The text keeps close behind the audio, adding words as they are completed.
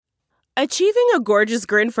Achieving a gorgeous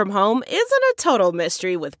grin from home isn't a total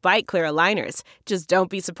mystery with Bite Clear aligners. Just don't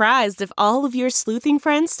be surprised if all of your sleuthing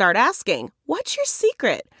friends start asking, "What's your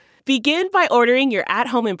secret?" Begin by ordering your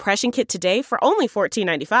at-home impression kit today for only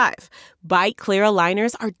 $14.95. Bite Clear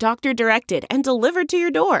aligners are doctor-directed and delivered to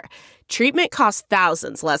your door. Treatment costs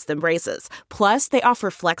thousands less than braces. Plus, they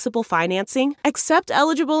offer flexible financing, accept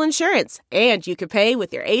eligible insurance, and you can pay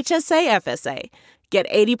with your HSA FSA. Get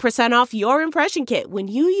 80% off your impression kit when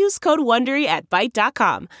you use code WONDERY at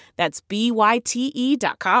Byte.com. That's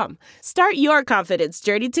BYTE.com. Start your confidence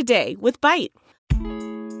journey today with Byte.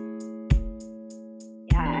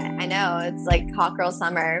 Yeah, I know. It's like hot girl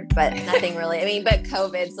summer, but nothing really. I mean, but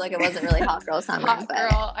COVID, so like it wasn't really hot girl summer. Hot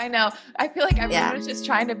girl, I know. I feel like everyone was just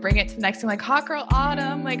trying to bring it to the next thing, like hot girl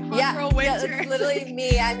autumn, like hot girl winter. Yeah, that's literally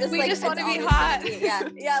me. I'm just we like, just want to be hot.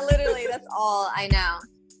 Yeah, literally. That's all I know.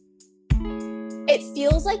 It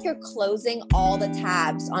feels like you're closing all the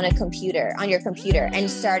tabs on your computer and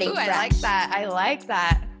starting fresh. I like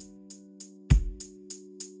that.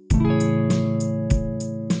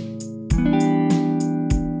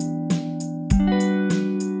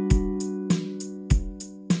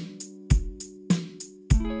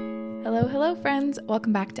 Hello, friends.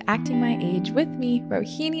 Welcome back to Acting My Age with me,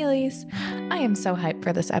 Rohini Elise. I am so hyped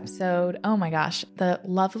for this episode. Oh my gosh. The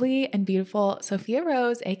lovely and beautiful Sophia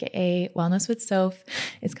Rose, aka Wellness with Soph,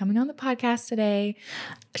 is coming on the podcast today.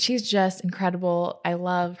 She's just incredible. I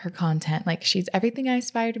love her content. Like, she's everything I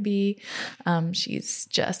aspire to be. She's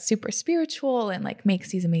just super spiritual and like makes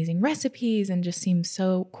these amazing recipes and just seems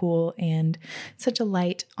so cool and such a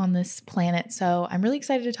light on this planet. So I'm really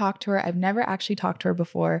excited to talk to her. I've never actually talked to her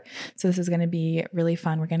before, so this is going to be really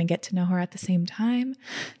fun. We're going to get to know her at the same time.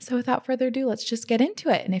 So without further ado, let's just get into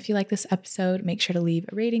it. And if you like this episode, make sure to leave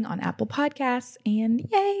a rating on Apple Podcasts. And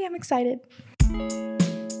yay, I'm excited.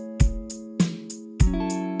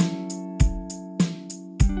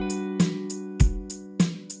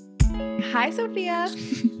 Hi, Sophia.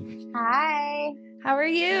 Hi. How are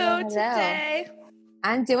you today?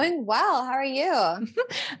 I'm doing well. How are you?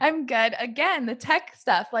 I'm good. Again, the tech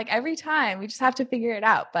stuff, like every time, we just have to figure it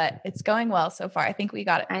out, but it's going well so far. I think we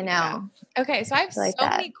got it. I know. Okay, so I have so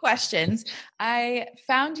many questions. I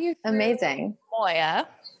found you through Amazing. Moya,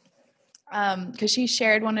 because she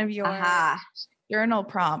shared one of your journal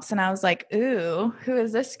prompts, and I was like, ooh, who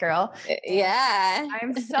is this girl? Yeah.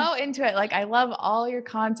 I'm so into it. Like, I love all your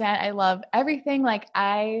content. I love everything. Like,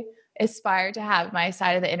 I aspire to have my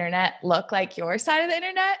side of the internet look like your side of the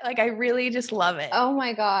internet. Like, I really just love it. Oh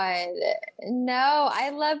my God. No, I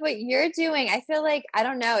love what you're doing. I feel like, I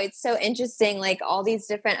don't know, it's so interesting. Like all these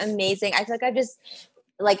different amazing, I feel like I've just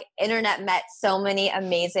like internet met so many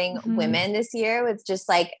amazing women this year with just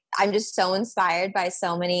like, I'm just so inspired by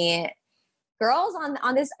so many girls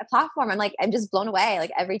on this platform. I'm just blown away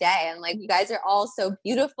like every day. And like, you guys are all so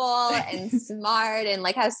beautiful and smart and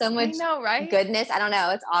like have so much goodness. I don't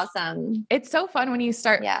know. It's awesome. It's so fun when you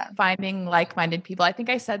start finding like-minded people. I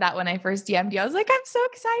think I said that when I first DM'd you. I was like, I'm so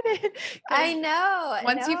excited. I know.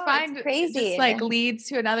 Once you find crazy, it just like leads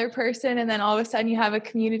to another person. And then all of a sudden you have a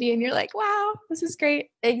community and you're like, wow, this is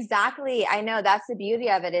great. Exactly. I know. That's the beauty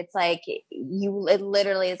of it. It's like it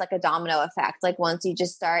literally is like a domino effect. Like once you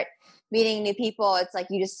just start meeting new people, it's like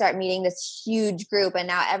you just start meeting this huge group and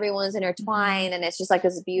now everyone's intertwined and it's just like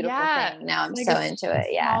this beautiful thing. Now I'm like so into it.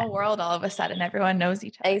 Yeah. Small world all of a sudden. Everyone knows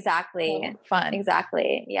each other. Exactly. Cool. Fun.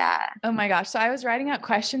 Exactly. Yeah. Oh my gosh. So I was writing out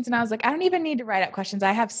questions and I was like, I don't even need to write out questions.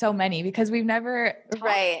 I have so many because we've never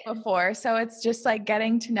talked before. So it's just like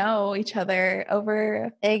getting to know each other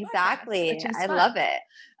over. Exactly. I love it.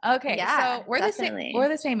 Okay, so we're the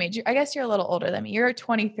same age. I guess you're a little older than me. You're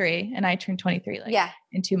 23 and I turned 23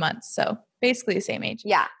 in 2 months. So basically the same age.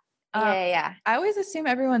 Yeah. I always assume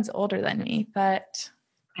everyone's older than me, but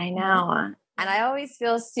I know. And I always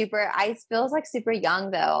feel like super young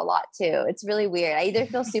though a lot too. It's really weird. I either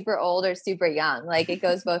feel super old or super young. Like it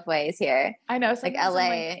goes both ways here. I know. Like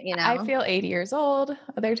LA, you know. I feel 80 years old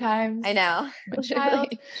other times. I know.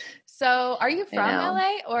 Child. So are you from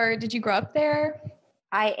LA or did you grow up there?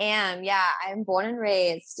 I am. Yeah. I'm born and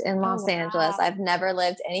raised in Los Angeles. I've never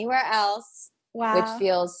lived anywhere else, which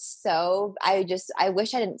feels so, I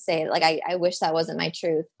wish I didn't say it. Like, I wish that wasn't my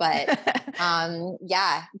truth, but,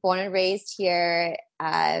 born and raised here.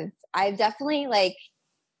 I've definitely like,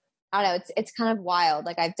 I don't know, it's kind of wild.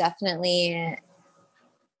 Like LA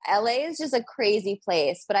is just a crazy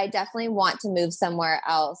place, but I definitely want to move somewhere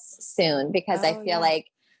else soon because I feel like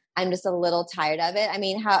I'm just a little tired of it. I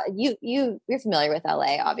mean, how you're familiar with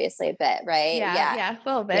LA, obviously a bit, right? Yeah, a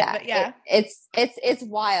little bit, but it's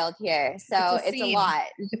wild here. So it's a lot.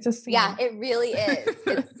 It's a scene. Yeah, it really is.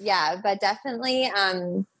 But definitely,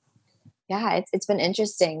 yeah, it's been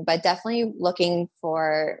interesting, but definitely looking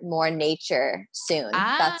for more nature soon.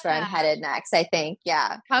 That's where I'm headed next, I think.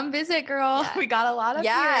 Yeah. Come visit, girl. Yeah. We got a lot up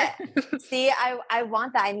Yeah. here. See, I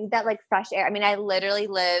want that. I need that like fresh air. I mean, I literally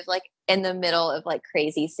live like in the middle of like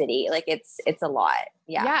crazy city. Like it's a lot.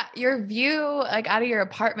 Yeah. Yeah. Your view like out of your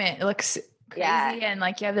apartment, it looks crazy. And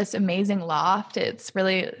like you have this amazing loft. It's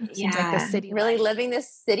really seems like the city really life. living this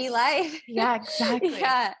city life. Yeah, exactly.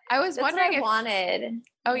 Yeah. I was That's wondering what I wanted.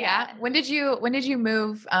 Oh yeah. When did you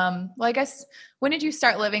move? Well, I guess when did you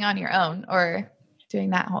start living on your own or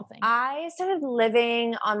doing that whole thing? I started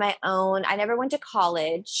living on my own. I never went to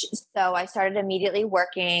college. So I started immediately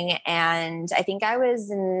working. And I think I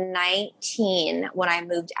was 19 when I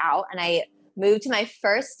moved out, and I moved to my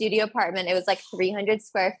first studio apartment. It was like 300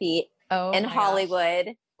 square feet in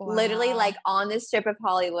Hollywood, literally like on the strip of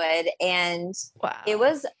Hollywood. And it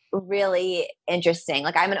was really interesting.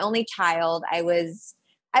 Like I'm an only child. I was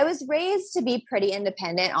raised to be pretty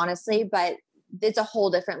independent, honestly, but it's a whole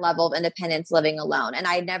different level of independence living alone. And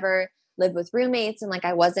I never lived with roommates, and like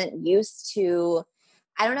I wasn't used to,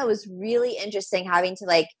 I don't know, it was really interesting having to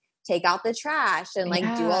like take out the trash and like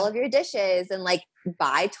do all of your dishes and like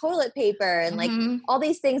buy toilet paper and like all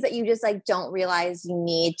these things that you just like don't realize you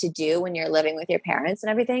need to do when you're living with your parents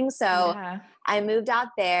and everything. So I moved out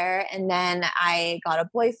there, and then I got a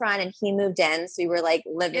boyfriend and he moved in. So we were like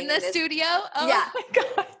living in the studio. Oh my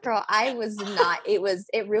God. Girl, I was not, it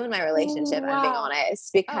ruined my relationship. I'm being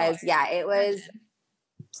honest, because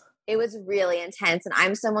it was really intense. And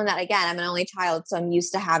I'm someone that, again, I'm an only child, so I'm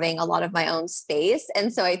used to having a lot of my own space.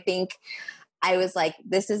 And so I think I was like,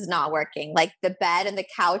 this is not working. Like the bed and the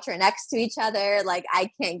couch are next to each other. Like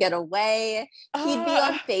I can't get away. He'd be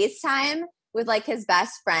on FaceTime with like his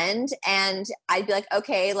best friend, and I'd be like,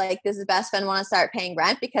 okay, like does his best friend want to start paying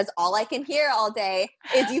rent? Because all I can hear all day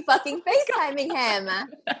is you fucking FaceTiming him.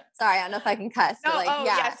 Sorry, I don't know if I can cuss. No, but like,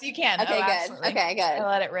 yes, you can. Okay, good. Absolutely. Okay, good. I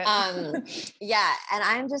let it rip. Yeah. And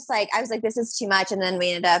I'm just like, I was like, this is too much. And then we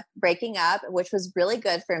ended up breaking up, which was really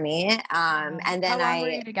good for me. And then How long were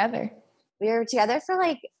you together? We were together for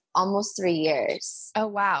like almost 3 years. Oh,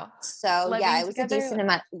 wow. So living it was together, a decent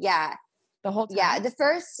amount. Yeah. The whole time? Yeah.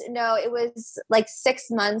 It was like 6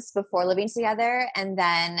 months before living together, and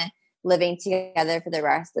then living together for the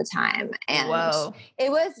rest of the time. And it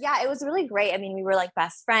was really great. I mean, we were like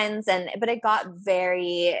best friends, but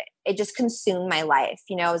it just consumed my life.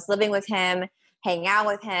 You know, I was living with him, hanging out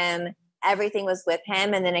with him, everything was with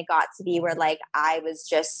him. And then it got to be where like, I was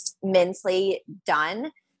just mentally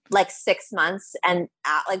done, like 6 months and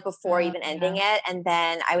like before even ending it. And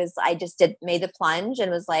then I just made the plunge and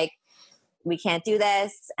was like, we can't do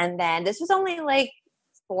this. And then this was only like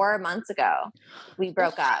 4 months ago we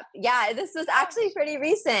broke up. Yeah, this was actually pretty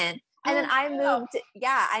recent. And then I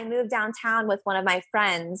moved downtown with one of my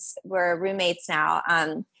friends. We're roommates now.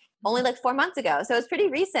 Only like 4 months ago. So it's pretty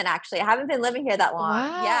recent, actually. I haven't been living here that long.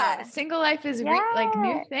 Wow. Yeah. Single life is like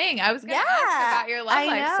new thing. I was going to ask about your love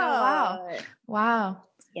life. So wow.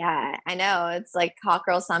 Yeah, I know. It's like hot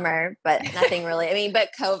girl summer, but nothing really. I mean,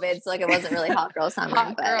 but COVID, so like it wasn't really hot girl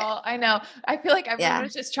summer. Girl, I know. I feel like everyone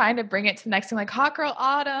was just trying to bring it to the next thing, like hot girl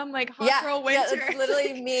autumn, like hot girl winter. Yeah, it's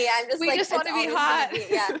literally me. I'm just we just want to be hot.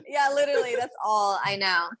 Yeah, literally. That's all I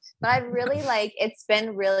know. But I really it's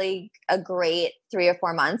been really a great 3 or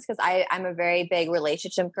 4 months, because I'm a very big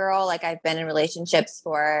relationship girl. Like I've been in relationships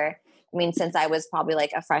since I was probably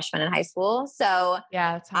like a freshman in high school. So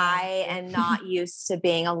I am not used to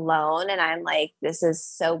being alone. And I'm like, this is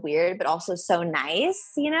so weird, but also so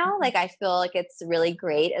nice, you know, like I feel like it's really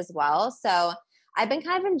great as well. So I've been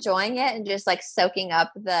kind of enjoying it and just like soaking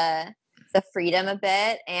up the freedom a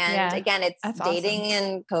bit. And again, it's dating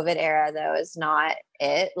in COVID era though is not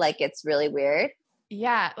it. Like it's really weird.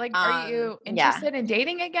 Yeah. Like, are you interested in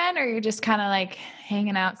dating again, or you're just kind of like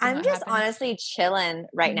hanging out? I'm just honestly chilling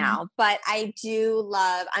right now, but I'm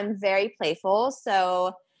very playful.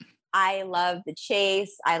 So I love the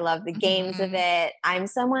chase. I love the games of it. I'm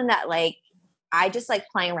someone that like, I just like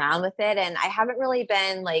playing around with it. And I haven't really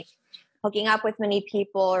been like hooking up with many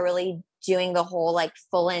people or really doing the whole like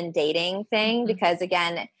full in dating thing, because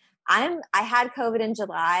again, I had COVID in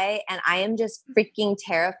July, and I am just freaking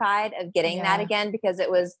terrified of getting that again, because it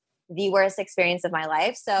was the worst experience of my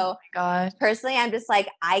life. So personally, I'm just like,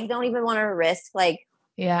 I don't even want to risk like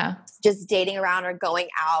just dating around or going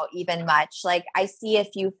out even much. Like I see a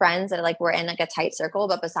few friends that like we're in like a tight circle,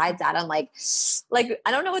 but besides that, I'm like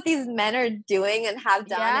I don't know what these men are doing and have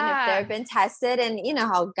done, and if they've been tested, and you know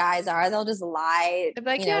how guys are, they'll just lie,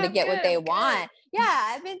 like, to get what they want. Yeah,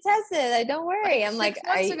 I've been tested. Don't worry. I'm like 6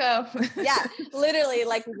 months ago. Yeah, literally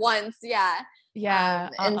like once. Yeah. Yeah.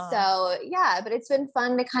 And so, yeah, but it's been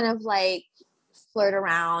fun to kind of like flirt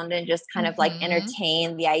around and just kind of like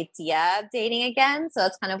entertain the idea of dating again. So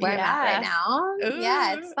that's kind of where I'm at right now. Ooh.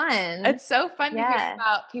 Yeah, it's fun. It's so fun to hear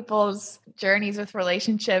about people's journeys with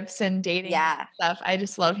relationships and dating and stuff. I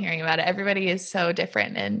just love hearing about it. Everybody is so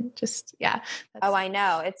different and just, Oh, I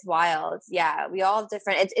know. It's wild. Yeah. We all have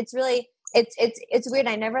different, it's really, it's weird.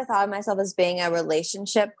 I never thought of myself as being a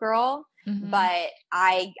relationship girl, but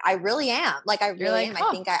I really am. Like, I really am.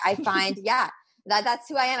 I think I find, that's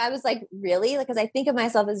who I am. I was like, really? Like, cause I think of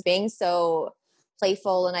myself as being so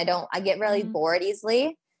playful and I get really bored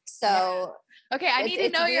easily. So okay, I need to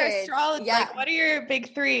know your astrology. Yeah. Like, what are your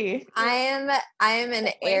big three? I am an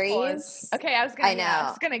Aries. Okay, I was gonna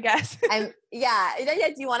guess. Do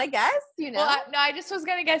you want to guess? You know? Well, no, I just was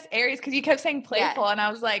gonna guess Aries because you kept saying playful, and I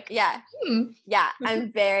was like,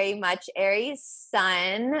 I'm very much Aries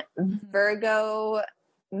Sun, Virgo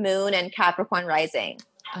Moon, and Capricorn rising.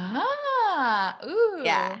 Ooh,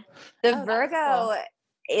 yeah. The Virgo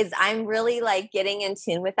is, I'm really like getting in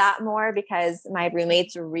tune with that more because my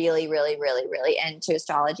roommate's really, really, really, really into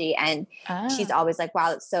astrology. And she's always like,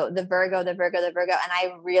 wow, so the Virgo. And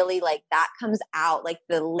I really like that comes out, like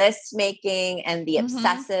the list making and the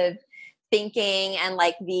obsessive thinking and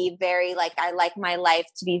like the very, like, I like my life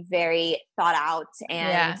to be very thought out.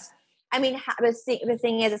 And I mean, the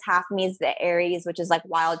thing is half of me is the Aries, which is like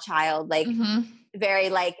wild child, like very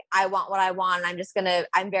like, I want what I want. And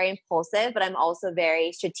I'm very impulsive, but I'm also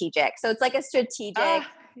very strategic. So it's like a strategic,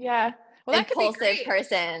 well, that impulsive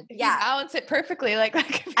person. If you balance it perfectly. Like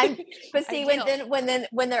that but see,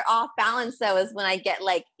 when they're off balance though, is when I get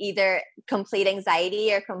like either complete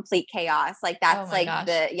anxiety or complete chaos. Like that's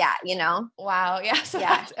you know? Wow. Yeah. So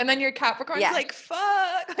and then your Capricorn's like,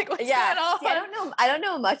 fuck, like what's going on? See, I don't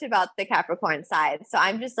know much about the Capricorn side. So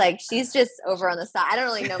I'm just like, she's just over on the side. I don't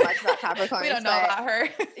really know much about Capricorn. We don't know about her.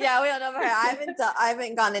 We don't know about her. I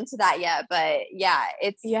haven't gone into that yet, but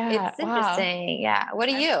it's interesting. Yeah. What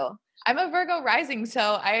are you? I'm a Virgo rising, so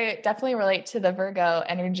I definitely relate to the Virgo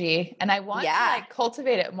energy, and I want to like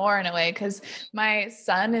cultivate it more in a way because my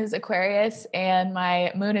sun is Aquarius and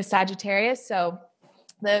my moon is Sagittarius. So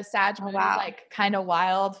the Sag moon is like kind of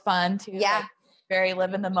wild, fun too. Like, very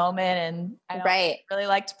live in the moment, and I don't really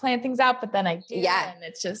like to plan things out, but then I do. And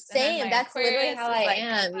it's just same. That's Aquarius literally how I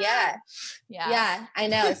am. Yeah. I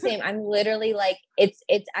know. Same. I'm literally like,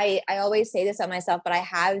 I always say this about myself, but I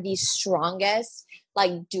have the strongest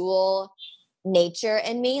like dual nature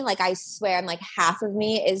in me. Like I swear I'm like half of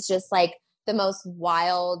me is just like the most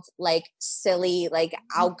wild, like silly, like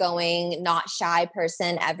outgoing, not shy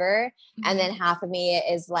person ever. And then half of me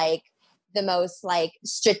is like the most like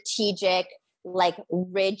strategic, like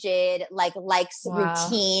rigid, like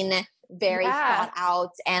routine, very thought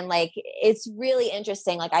out. And like, it's really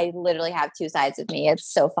interesting. Like I literally have two sides of me. It's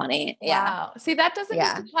so funny. Wow. See, that doesn't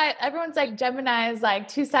just apply. Everyone's like Gemini is like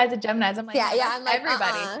two sides of Geminis. I'm like, I'm like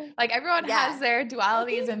everybody. Like everyone has their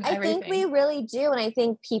dualities and everything. I think we really do. And I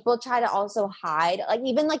think people try to also hide, like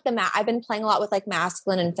even like I've been playing a lot with like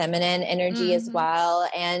masculine and feminine energy as well.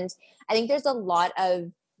 And I think there's a lot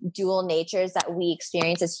of dual natures that we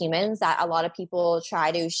experience as humans that a lot of people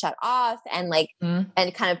try to shut off and like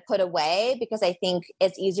and kind of put away because I think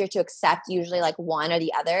it's easier to accept usually like one or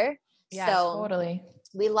the other. Totally.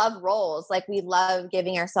 We love roles. Like we love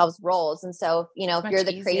giving ourselves roles. And so, you know, if you're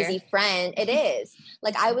the crazy friend, it is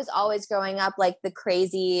like, I was always growing up like the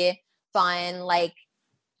crazy, fun, like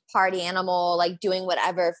party animal, like doing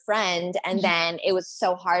whatever friend. And then it was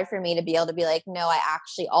so hard for me to be able to be like, no, I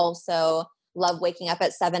actually also love waking up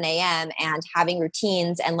at 7 a.m. and having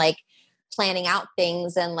routines and like planning out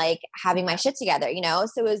things and like having my shit together, you know?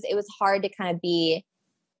 So it was hard to kind of be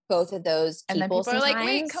both of those people. And then people sometimes. are like,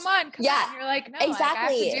 wait, come on. And you're like, no, exactly.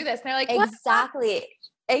 I have to do this. And they're like, what?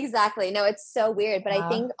 Exactly. No, it's so weird. But I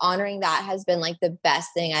think honoring that has been like the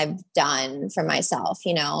best thing I've done for myself,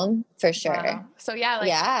 you know, for sure. Wow. So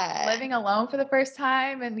living alone for the first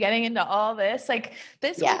time and getting into all this, like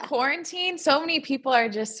this whole quarantine, so many people are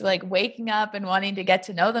just like waking up and wanting to get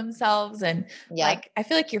to know themselves. And like, I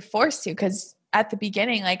feel like you're forced to, because at the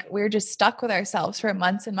beginning, like we were just stuck with ourselves for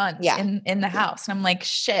months and months in the house. And I'm like,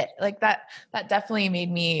 shit, like that definitely made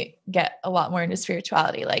me get a lot more into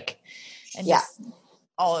spirituality. Like, and just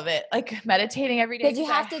all of it, like meditating every day. Because you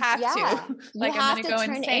have to. Like I'm going to go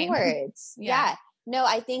turn insane. Inwards. No,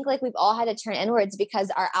 I think like we've all had to turn inwards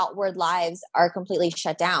because our outward lives are completely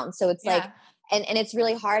shut down. So it's like, and it's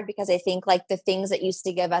really hard because I think like the things that used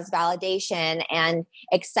to give us validation and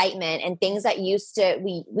excitement and things that used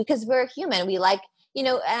to, because we're human, we like, you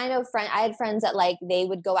know, and I know I had friends that like, they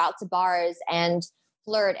would go out to bars and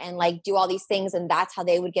flirt and like do all these things. And that's how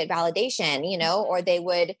they would get validation, you know, or they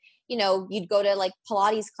would, you know, you'd go to like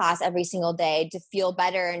Pilates class every single day to feel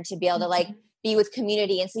better and to be able to like be with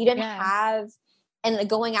community. And so you didn't have, and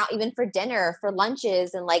going out even for dinner, for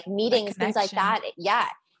lunches and like meetings, things like that. Yeah.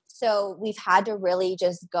 So we've had to really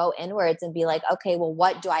just go inwards and be like, okay, well,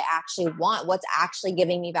 what do I actually want? What's actually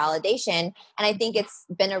giving me validation? And I think it's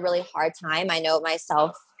been a really hard time. I know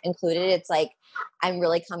myself included. It's like, I'm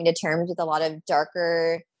really coming to terms with a lot of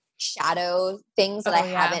darker shadow things that I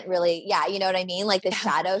haven't really, you know what I mean? Like the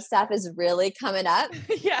shadow stuff is really coming up.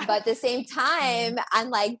 But at the same time,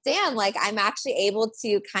 I'm like, damn, like I'm actually able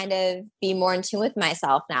to kind of be more in tune with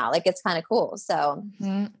myself now. Like it's kind of cool. So.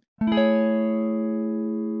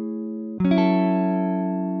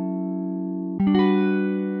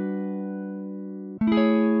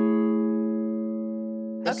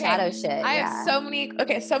 Shadow shit. I have so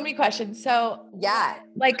many questions. So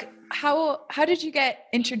like how did you get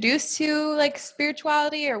introduced to like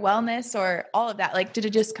spirituality or wellness or all of that? Like, did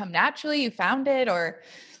it just come naturally? You found it or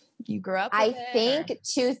you grew up with I think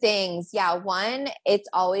two things. Yeah. One, it's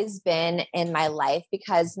always been in my life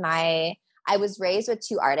because I was raised with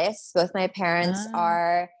two artists. Both my parents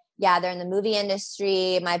are, they're in the movie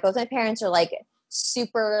industry. Both my parents are like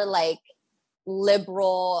super like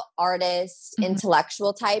liberal artist,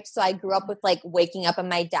 intellectual type. So I grew up with like waking up and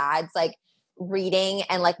my dad's like reading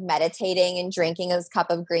and like meditating and drinking his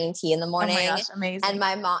cup of green tea in the morning. Oh my gosh, amazing. And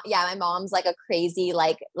my mom's like a crazy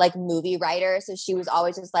like movie writer. So she was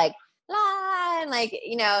always just like, la, and like,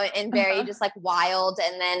 you know, and very just like wild.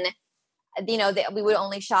 And then, you know, we would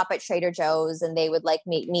only shop at Trader Joe's and they would like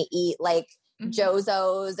make me eat like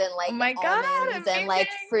Jozos and like almonds and like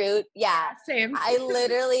fruit. Yeah. Same. I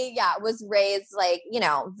literally, was raised like, you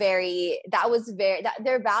know,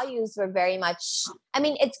 their values were very much, I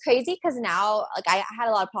mean, it's crazy because now like I had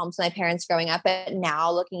a lot of problems with my parents growing up, but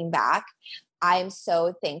now looking back, I'm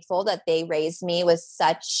so thankful that they raised me with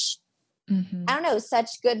such, I don't know,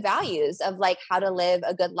 such good values of like how to live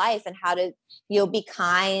a good life and how to, you know, be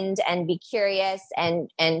kind and be curious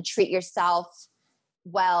and treat yourself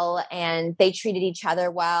well, and they treated each other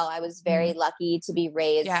well. I was very lucky to be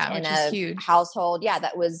raised in a household,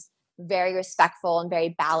 that was very respectful and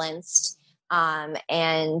very balanced.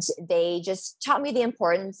 And they just taught me the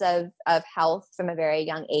importance of health from a very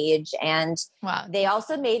young age. And they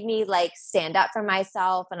also made me like stand up for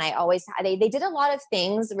myself. And I always they did a lot of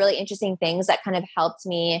things, really interesting things that kind of helped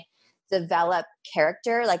me develop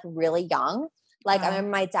character like really young. Like I remember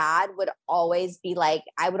my dad would always be like,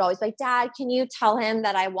 Dad, can you tell him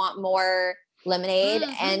that I want more lemonade?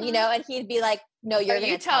 And, you know, and he'd be like, no, you're going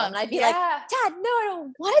to tell him. And I'd be like, Dad, no, I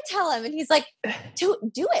don't want to tell him. And he's like, do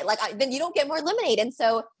it. Like, then you don't get more lemonade. And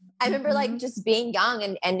so I remember like just being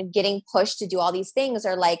young and getting pushed to do all these things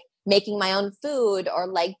or like making my own food or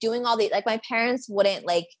like doing all these, like my parents wouldn't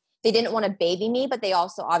like, they didn't want to baby me, but they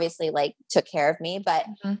also obviously like took care of me. But,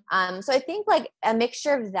 so I think like a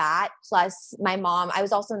mixture of that plus my mom, I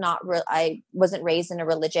was also I wasn't raised in a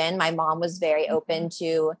religion. My mom was very open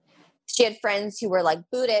to, she had friends who were like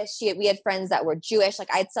Buddhist. We had friends that were Jewish.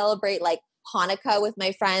 Like I'd celebrate like Hanukkah with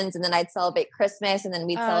my friends and then I'd celebrate Christmas and then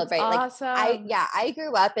we'd celebrate awesome. I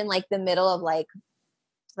grew up in like the middle of like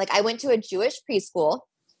I went to a Jewish preschool.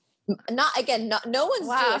 No one's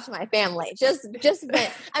Jewish in my family. Just I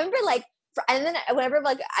remember like, and then whenever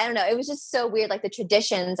like, I don't know, it was just so weird. Like the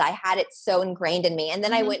traditions, I had it so ingrained in me. And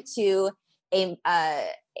then I went to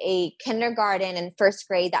a kindergarten and first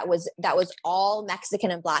grade that was all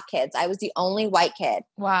Mexican and Black kids. I was the only white kid.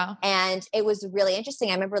 Wow. And it was really interesting.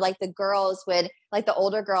 I remember like the girls would, like the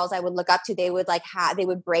older girls I would look up to, they would like they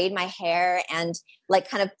would braid my hair and like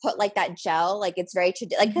kind of put like that gel. Like it's very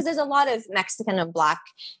like, cause there's a lot of Mexican and Black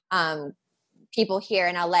people here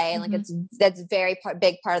in LA and like that's very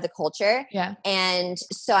big part of the culture. Yeah. And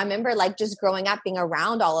so I remember like just growing up being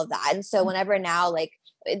around all of that. And so whenever now like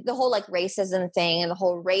the whole like racism thing and the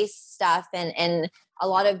whole race stuff and a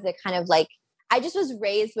lot of the kind of like, I just was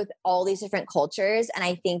raised with all these different cultures. And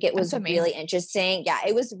I think it was really interesting. Yeah.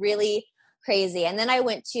 It was really crazy. And then I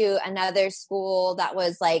went to another school that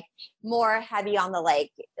was like more heavy on the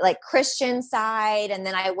like Christian side. And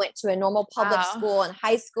then I went to a normal public school in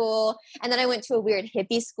high school. And then I went to a weird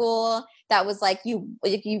hippie school that was like, you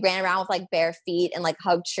ran around with like bare feet and like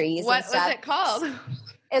hugged trees. What and stuff. was it called?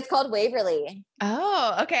 It's called Waverly.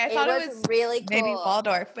 Oh, okay. I thought it was really cool. Maybe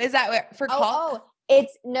Waldorf. Is that where for call?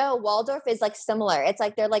 Waldorf is like similar. It's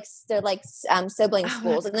like they're like sibling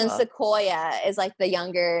schools. And then Sequoia is like the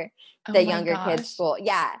younger kids school.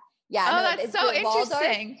 Yeah. Yeah. Oh, that's so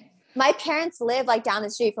interesting. My parents live like down the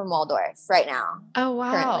street from Waldorf right now. Oh,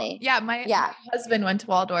 wow. Currently. Yeah. My husband went to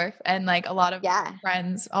Waldorf, and like a lot of my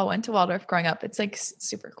friends all went to Waldorf growing up. It's like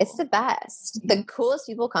super cool. It's the best. The coolest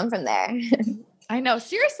people come from there. I know.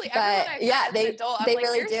 Seriously. But they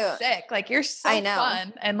really do. Sick. Like you're so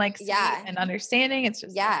fun and like sweet and understanding. It's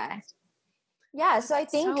just yeah. So I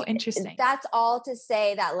think so interesting. That's all to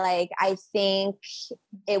say that like, I think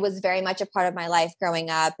it was very much a part of my life growing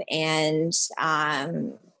up. And,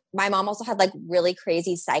 my mom also had like really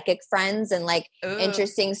crazy psychic friends and like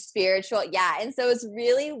interesting spiritual. Yeah. And so it's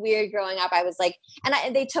really weird growing up. I was like,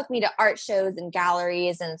 and they took me to art shows and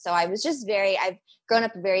galleries. And so I was just I've grown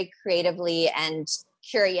up very creatively and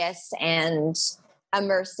curious and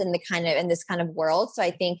immersed in this kind of world. So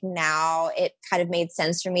I think now it kind of made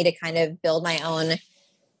sense for me to kind of build my own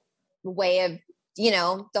way of,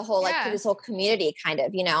 the whole, like this whole community kind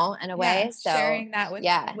of, in a way. So sharing that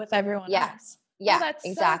with everyone else. Yeah, that's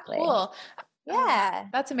exactly. So cool. Yeah.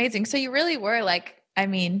 That's amazing. So you really were like, I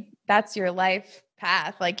mean, that's your life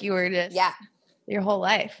path. Like you were just your whole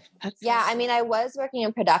life. I mean, I was working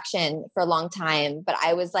in production for a long time, but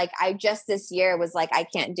I was like, this year was like, I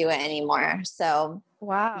can't do it anymore. So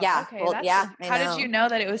wow. Yeah. Okay, well, how did you know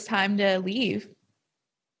that it was time to leave?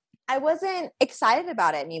 I wasn't excited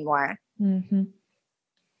about it anymore. Mm-hmm.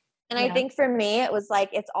 And I think for me, it was like,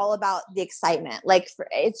 it's all about the excitement. Like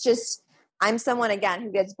it's just, I'm someone again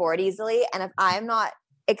who gets bored easily. And if I'm not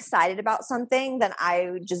excited about something, then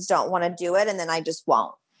I just don't want to do it. And then I just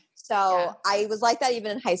won't. So I was like that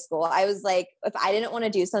even in high school. I was like, if I didn't want to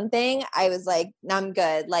do something, I was like, no, I'm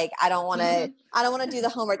good. Like, I don't want to do the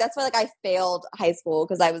homework. That's why like I failed high school.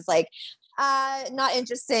 Cause I was like, not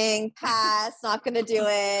interesting, pass, not going to do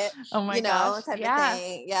it. Oh my gosh. Type of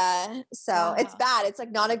thing. Yeah. So it's bad. It's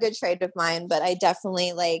like not a good trait of mine, but I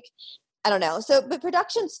definitely like, I don't know. So, but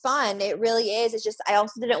production's fun. It really is. It's just, I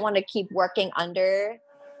also didn't want to keep working under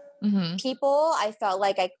people. I felt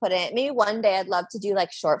like I couldn't. Maybe one day I'd love to do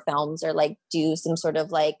like short films or like do some sort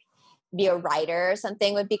of like be a writer or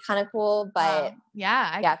something would be kind of cool. But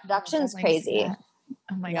production's crazy.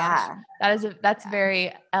 Oh my gosh. That's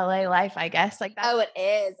very LA life, I guess. Like that. Oh, it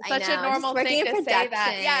is. Such a normal thing to say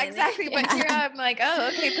that. Yeah, exactly. But here I'm like, oh,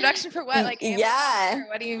 okay, production for what? Like,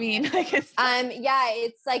 what do you mean? Like, it's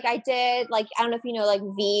like I did like, I don't know if you know, like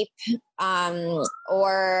Veep,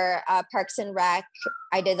 or Parks and Rec.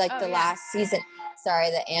 I did like last season.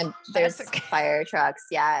 Sorry, there's fire trucks.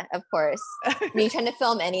 Yeah, of course. When you're trying to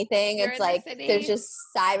film anything, it's like there's just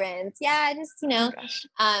sirens. Yeah, just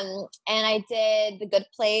and I did The Good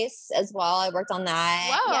Place as well. I worked on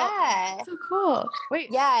that. Wow, yeah, so cool.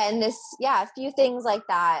 Wait, and a few things like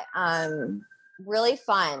that. Really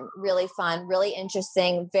fun, really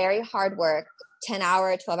interesting. Very hard work.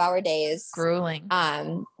 10-hour, 12-hour days. Grueling.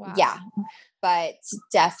 Wow. Yeah. But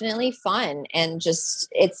definitely fun. And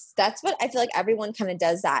just, that's what I feel like everyone kind of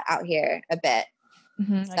does that out here a bit.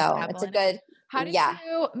 Mm-hmm, so it's a good, how did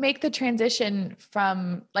you make the transition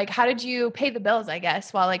from like, how did you pay the bills, I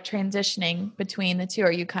guess, while like transitioning between the two?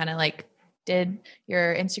 Are you kind of like did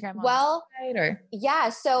your Instagram on the side or? Yeah.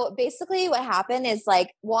 So basically what happened is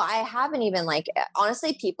like, I haven't even like,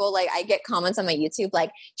 honestly, people like, I get comments on my YouTube, like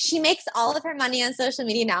she makes all of her money on social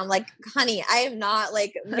media now. I'm like, honey, I am not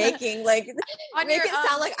like making like, make it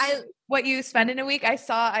sound like what you spend in a week. People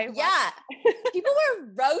were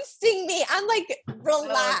roasting me. I'm like,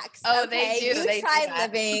 relax. They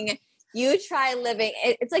do. You try living.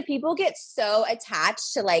 It's like people get so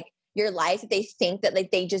attached to like your life that they think that like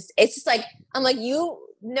it's just like, I'm like,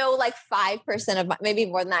 like 5% of maybe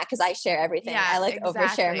more than that. Cause I share everything. I like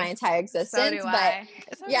overshare my entire existence, but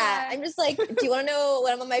I'm just like, do you want to know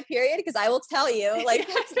when I'm on my period? Cause I will tell you, like,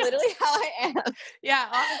 that's literally how I am. Yeah.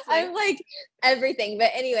 Honestly. I'm like everything.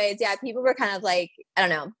 But anyways, people were kind of like, I don't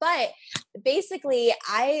know, but basically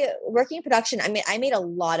working in production, I made a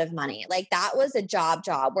lot of money. Like that was a job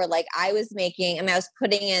where like I was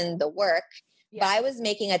putting in the work. But I was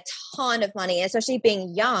making a ton of money, especially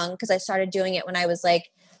being young, because I started doing it when I was like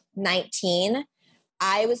 19.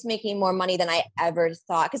 I was making more money than I ever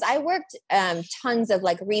thought. Because I worked tons of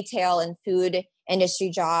like retail and food industry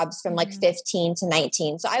jobs from like 15 to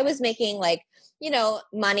 19. So I was making like,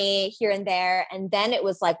 money here and there. And then it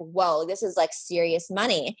was like, whoa, this is like serious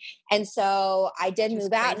money. And so I did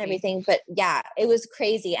move out and everything. But it was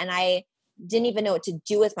crazy. And I didn't even know what to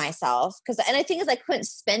do with myself. And I think I couldn't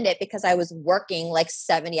spend it because I was working like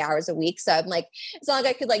 70 hours a week. So I'm like, it's not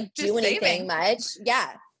like I could like do anything much.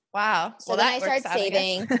 Yeah. Wow. So then I started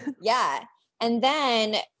saving. And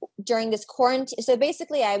then during this quarantine, so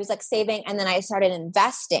basically I was like saving and then I started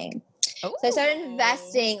investing. So I started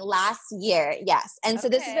investing last year. Yes. And so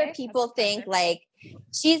this is where people think like,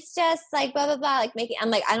 she's just like, blah, blah, blah, like making,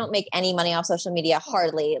 I'm like, I don't make any money off social media,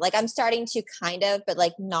 hardly. Like I'm starting to kind of, but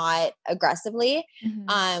like not aggressively,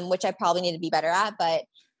 which I probably need to be better at. But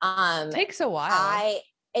takes a while.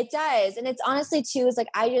 It does. And it's honestly too, is like,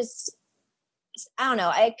 I don't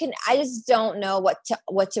know. I just don't know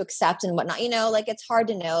what to accept and what not, like it's hard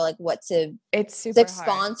to know like what to, it's super like hard.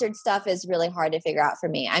 Sponsored stuff is really hard to figure out for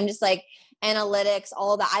me. I'm just like analytics,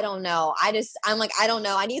 all of that. I don't know. I'm like, I don't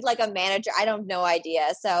know. I need like a manager. I don't have no idea.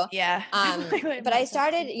 So, yeah. But I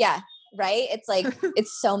started, right. It's like,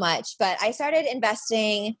 it's so much, but I started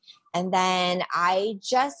investing and then I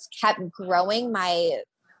just kept growing the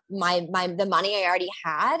money I already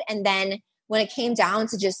had. And then when it came down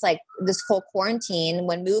to just like this whole quarantine,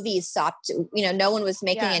 when movies stopped, no one was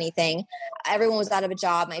making anything. Everyone was out of a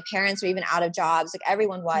job. My parents were even out of jobs. Like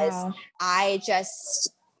everyone was. Wow.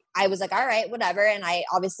 I was like, all right, whatever. And I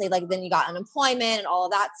obviously like, then you got unemployment and all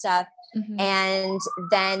of that stuff. And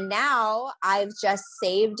then now I've just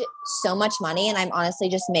saved so much money and I'm honestly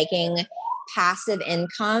just making passive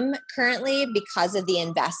income currently because of the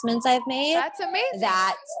investments I've made. That's amazing.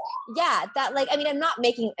 That like, I mean, I'm not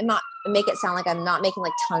make it sound like I'm not making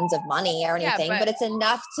like tons of money or anything, but it's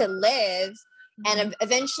enough to live. And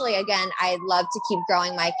eventually, again, I'd love to keep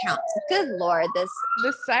growing my accounts. Good Lord, this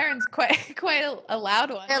siren's quite a loud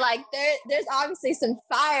one. They're like, there's obviously some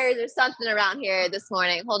fires or something around here this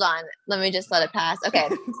morning. Hold on. Let me just let it pass. Okay.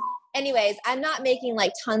 Anyways, I'm not making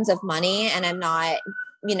like tons of money and I'm not,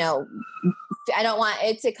 I don't want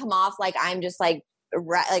it to come off like I'm just like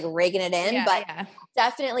raking it in, but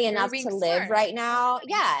definitely enough to live right now.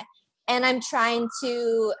 Yeah. And I'm trying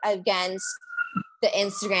to, again, the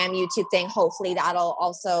Instagram, YouTube thing, hopefully that'll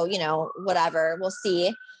also, whatever, we'll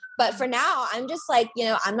see. But for now, I'm just like,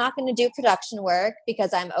 I'm not going to do production work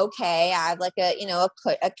because I'm okay. I have like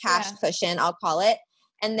a cash cushion, I'll call it.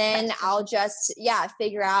 And then I'll just,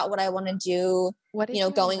 figure out what I want to do,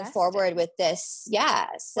 going forward with this. Yeah.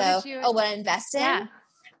 So, what I invest in? Yeah.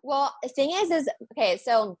 Well, the thing is okay.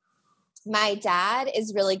 So my dad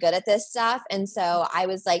is really good at this stuff. And so I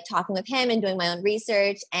was like talking with him and doing my own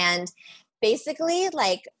research and basically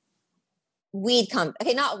like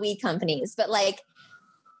not weed companies, but like,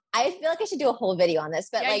 I feel like I should do a whole video on this,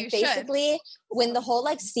 but like basically when the whole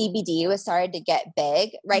like CBD was started to get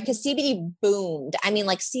big, right? Cause CBD boomed. I mean,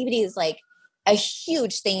 like CBD is like a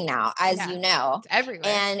huge thing now, as you know. It's everywhere.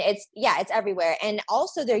 And it's everywhere. And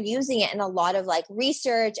also they're using it in a lot of like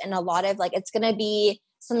research and a lot of like, it's going to be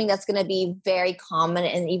something that's going to be very common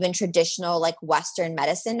in even traditional like Western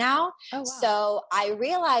medicine now. Oh, wow. So I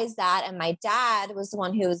realized that. And my dad was the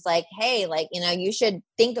one who was like, hey, like, you should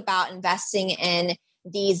think about investing in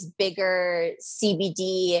these bigger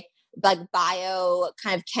CBD, like bio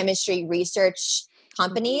kind of chemistry research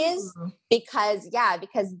companies because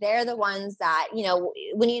they're the ones that,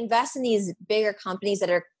 when you invest in these bigger companies that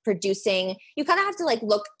are producing, you kind of have to like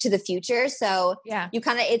look to the future. So you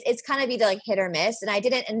kind of, it's kind of either like hit or miss. And I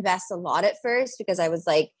didn't invest a lot at first because I was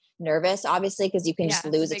like nervous, obviously, because you can just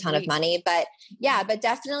lose a ton of money. But but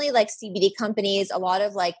definitely like CBD companies, a lot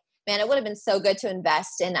of like, man, it would have been so good to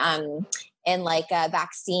invest in like a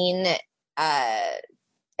vaccine,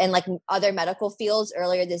 and like other medical fields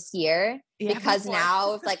earlier this year because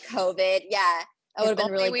now with like COVID, I would have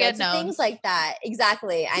been really good to things like that.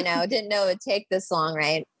 Exactly. I know. Didn't know it'd take this long,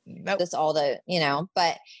 right? Nope. Just all the,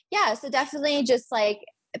 but so definitely just like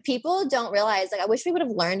people don't realize, like, I wish we would have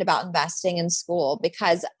learned about investing in school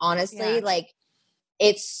because honestly, like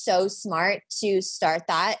it's so smart to start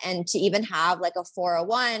that and to even have like a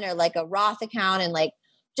 401 or like a Roth account and like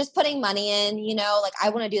just putting money in, like I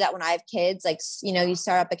want to do that when I have kids, like, you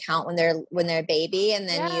start up account when they're a baby and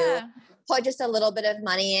then you put just a little bit of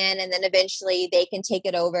money in and then eventually they can take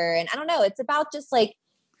it over. And I don't know, it's about just like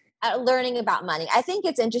learning about money. I think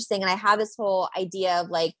it's interesting. And I have this whole idea of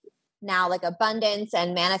like now like abundance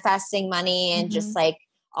and manifesting money and just like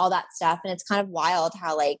all that stuff. And it's kind of wild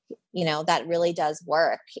how like, that really does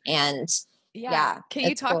work. And can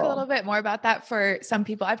you talk a little bit more about that for some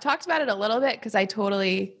people? I've talked about it a little bit because I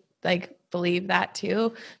totally like believe that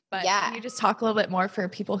too. But can you just talk a little bit more for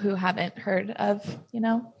people who haven't heard of,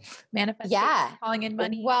 manifesting, calling in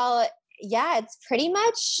money? Well, it's pretty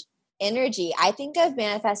much energy. I think of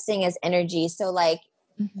manifesting as energy. So like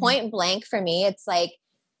point blank for me, it's like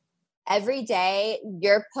every day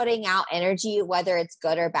you're putting out energy, whether it's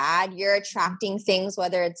good or bad. You're attracting things,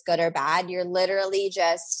 whether it's good or bad. You're literally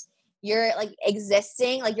you're like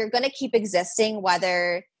existing, like you're going to keep existing,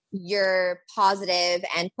 whether you're positive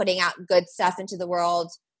and putting out good stuff into the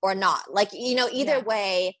world or not. Like, either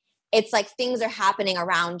way, it's like things are happening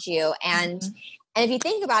around you. And if you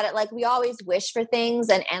think about it, like we always wish for things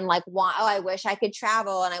and like want, oh, I wish I could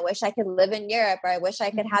travel and I wish I could live in Europe or I wish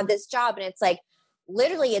I could have this job. And it's like,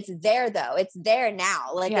 literally it's there though. It's there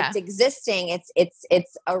now. Like it's existing.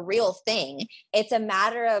 It's a real thing. It's a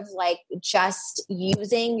matter of like just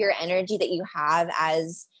using your energy that you have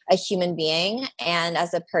as a human being and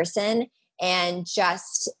as a person and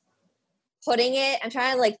just putting it, I'm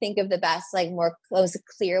trying to like think of the best, like more close,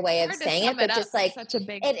 clear way of saying it, but just like such a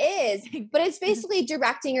big it is, but it's basically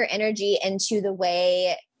directing your energy into the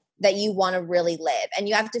way that you want to really live. And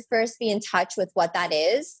you have to first be in touch with what that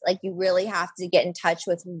is. Like you really have to get in touch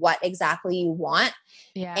with what exactly you want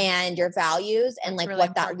and your values and like really what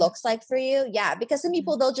important. That looks like for you. Yeah. Because some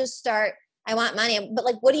people, they'll just start, I want money, but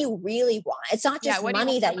like, what do you really want? It's not just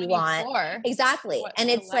money that you want. Exactly. And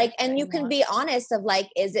it's like, and you can be honest of like,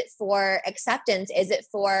 is it for acceptance? Is it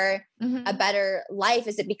for a better life?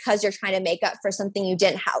 Is it because you're trying to make up for something you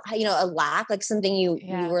didn't have, you know, a lack, like something you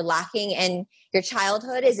were lacking in your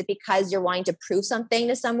childhood? Is it because you're wanting to prove something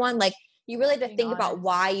to someone? Like you really have to think about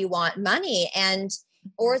why you want money. And,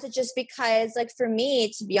 or is it just because like, for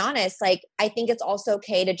me, to be honest, like, I think it's also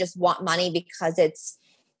okay to just want money because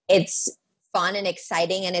it's fun and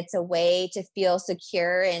exciting and it's a way to feel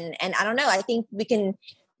secure. And I don't know, I think we can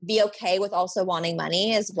be okay with also wanting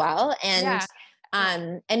money as well. And,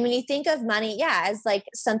 and when you think of money, as like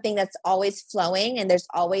something that's always flowing and there's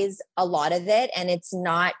always a lot of it. And it's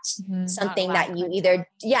not something not that you either,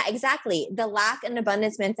 exactly. The lack and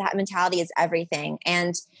abundance mentality is everything.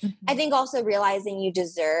 And I think also realizing you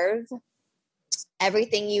deserve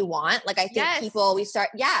everything you want. Like I think people, we start,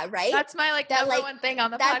 right? That's my like number one thing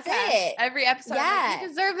on the podcast. It. Every episode, like, you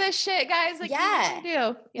deserve this shit, guys. Like you really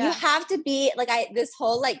do. You have to be like, this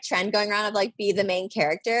whole like trend going around of like, be the main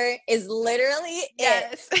character is literally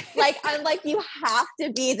it. Like, I'm like, you have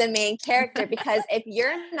to be the main character because if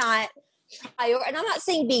you're not, and I'm not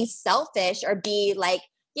saying be selfish or be like,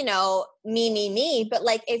 you know, me, but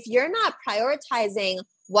like, if you're not prioritizing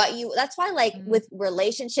that's why like with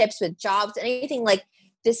relationships, with jobs, anything, like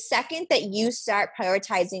the second that you start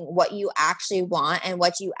prioritizing what you actually want and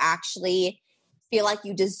what you actually feel like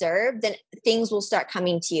you deserve, then things will start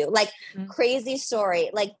coming to you. Like crazy story.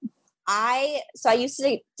 Like I used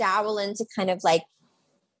to dabble into kind of like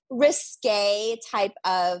risque type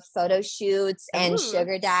of photo shoots and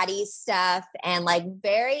sugar daddy stuff and like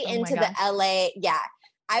very into the LA. Yeah.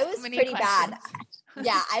 I was pretty bad.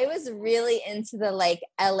 Yeah, I was really into the like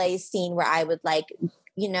LA scene where I would like,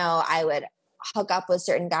 you know, I would hook up with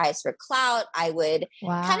certain guys for clout. I would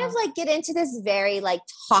kind of like get into this very like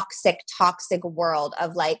toxic world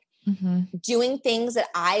of like doing things that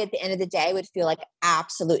I, at the end of the day, would feel like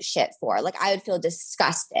absolute shit for. Like I would feel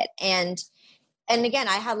disgusted. And again,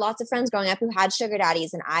 I had lots of friends growing up who had sugar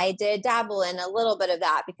daddies and I did dabble in a little bit of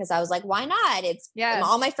that because I was like, why not?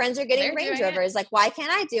 All my friends are getting Range Rovers. Like, why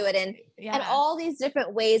can't I do it? And all these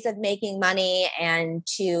different ways of making money and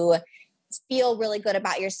to feel really good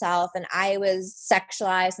about yourself. And I was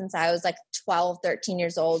sexualized since I was like 12, 13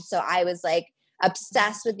 years old. So I was like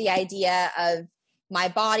obsessed with the idea of my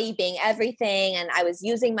body being everything. And I was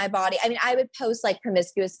using my body. I mean, I would post like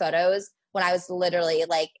promiscuous photos when I was literally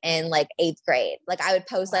like in like 8th grade. Like I would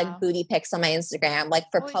post like booty pics on my Instagram, like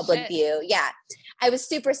for public view. Yeah. I was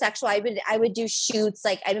super sexual. I would do shoots.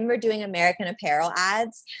 Like I remember doing American Apparel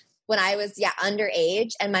ads when I was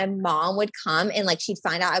underage, and my mom would come and like, she'd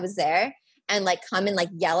find out I was there and like come and like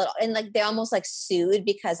yell at, and like they almost like sued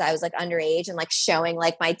because I was like underage and like showing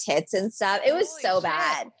like my tits and stuff. It was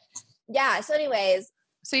bad. Yeah. So anyways,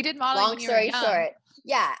 so you did modeling long story short.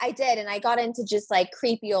 Yeah, I did. And I got into just like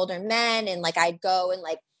creepy older men and like I'd go and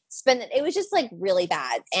like spend it. It was just like really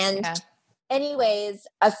bad. And anyways,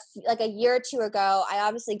 like a year or two ago, I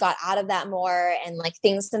obviously got out of that more and like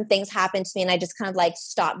some things happened to me and I just kind of like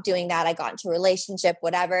stopped doing that. I got into a relationship,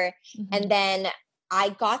 whatever. And then I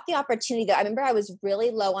got the opportunity that I remember I was really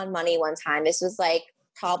low on money one time. This was like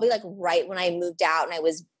probably like right when I moved out and I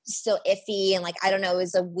was still iffy and like, I don't know, it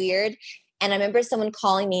was a weird. And I remember someone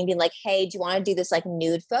calling me and being like, hey, do you want to do this like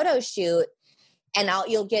nude photo shoot? And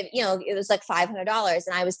you'll give, you know, it was like $500.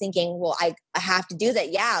 And I was thinking, well, I have to do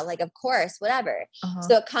that. Yeah. Like, of course, whatever.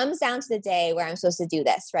 So it comes down to the day where I'm supposed to do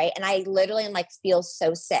this. Right. And I literally am like, feel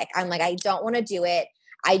so sick. I'm like, I don't want to do it.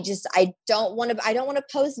 I don't want to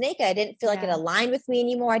pose naked. I didn't feel like it aligned with me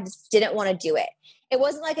anymore. I just didn't want to do it. It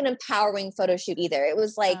wasn't like an empowering photo shoot either. It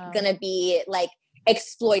was like going to be like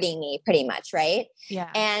exploiting me pretty much. Right. Yeah.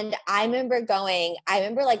 And I remember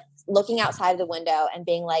like looking outside of the window and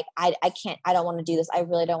being like, I don't want to do this. I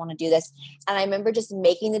really don't want to do this. And I remember just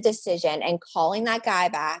making the decision and calling that guy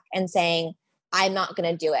back and saying, I'm not going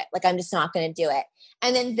to do it. Like, I'm just not going to do it.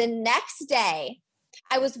 And then the next day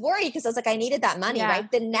I was worried because I was like, I needed that money, right?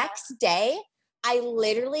 The next day I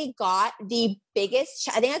literally got the biggest,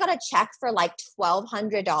 I think I got a check for like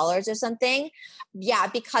 $1,200 or something. Yeah.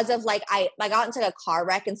 Because of like, I got into a car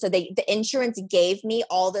wreck. And so the insurance gave me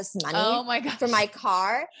all this money for my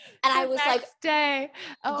car. And I was like, day.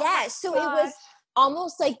 Yeah. So it was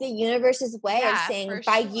almost like the universe's way of saying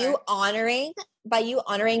you honoring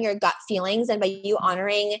your gut feelings and by you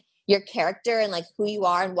honoring your character and like who you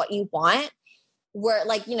are and what you want, where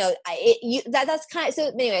like, that's kind of, so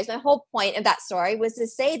anyways, my whole point of that story was to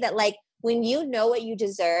say that like, when you know what you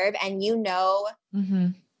deserve and you know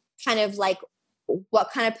kind of like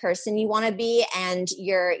what kind of person you want to be and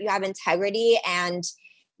you have integrity and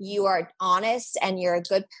you are honest and you're a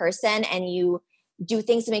good person and you do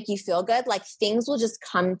things to make you feel good, like things will just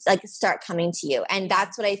start coming to you. And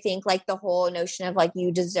that's what I think, like the whole notion of like,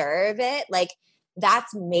 you deserve it. Like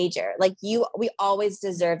that's major. Like we always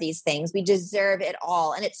deserve these things. We deserve it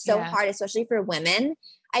all. And it's so hard, especially for women,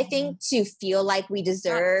 I think, to feel like we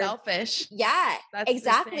deserve. Not selfish. Yeah, that's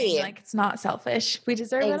exactly. Like it's not selfish. We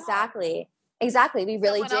deserve it all. Exactly. We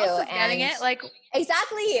really Someone do. Else is getting it. Like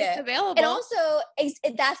exactly. It's available. And also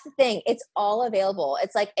that's the thing. It's all available.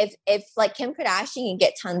 It's like, if like Kim Kardashian can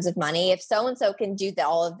get tons of money, if so-and-so can do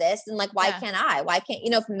all of this, then like, why can't I? Why can't,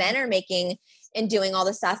 if men are making and doing all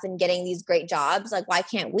this stuff and getting these great jobs, like why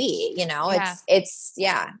can't we,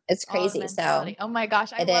 it's crazy. So, oh my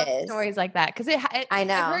gosh. I love stories like that. Cause I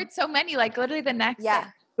know I've heard so many, like literally the next, like,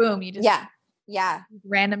 boom, you just,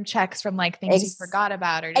 random checks from like things you forgot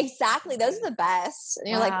about or exactly. Those are the best. And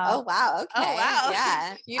you're like, oh wow. Okay. Oh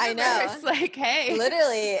wow. Yeah. I know. Like, hey,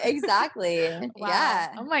 literally. Exactly. Wow.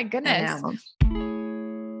 Yeah. Oh my goodness.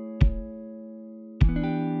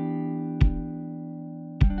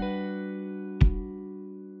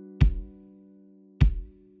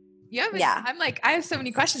 I'm like, I have so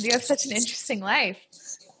many questions. You have such an interesting life.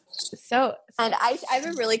 And I have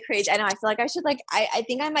a really crazy, I know, I feel like I should I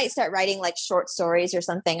think I might start writing like short stories or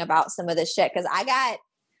something about some of this shit. Cause I got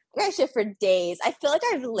shit for days. I feel like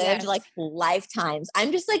I've lived like lifetimes.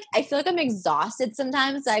 I'm just like, I feel like I'm exhausted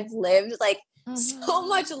sometimes. I've lived like so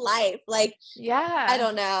much life. Like, I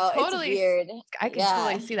don't know. Totally. It's weird. I can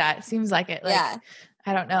totally see that. It seems like it. Like,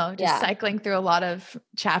 I don't know, just cycling through a lot of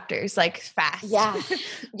chapters, like fast. Yeah.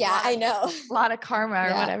 Yeah, I know. A lot of karma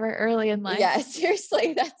or whatever early in life. Yeah,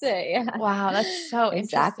 seriously. That's it. Yeah. Wow. That's so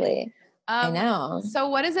exactly. I know. So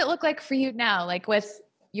what does it look like for you now? Like with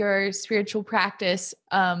your spiritual practice,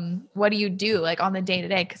 what do you do like on the day to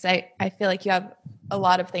day? Cause I feel like you have a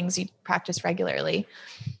lot of things you practice regularly.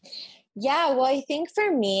 Yeah. Well, I think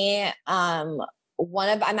for me, I'm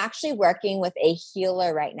actually working with a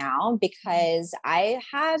healer right now because I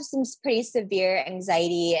have some pretty severe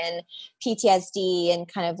anxiety and PTSD and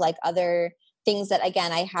kind of like other things that,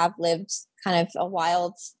 again, I have lived kind of a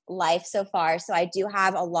wild life so far. So I do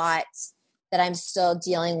have a lot that I'm still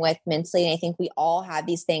dealing with mentally. And I think we all have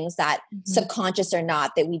these things that subconscious or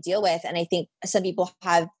not that we deal with. And I think some people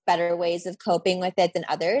have better ways of coping with it than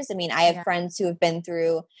others. I mean, I have friends who have been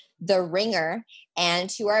through the ringer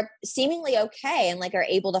and who are seemingly okay and like are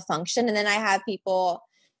able to function. And then I have people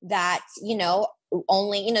that,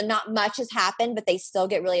 only, not much has happened, but they still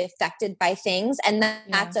get really affected by things. And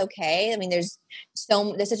that's okay. I mean, there's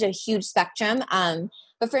such a huge spectrum.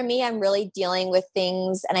 But for me, I'm really dealing with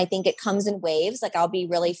things and I think it comes in waves. Like I'll be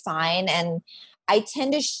really fine. And I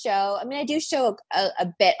tend to show, I do show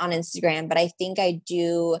a bit on Instagram, but I think I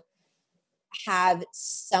do have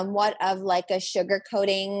somewhat of like a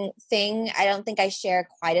sugarcoating thing. I don't think I share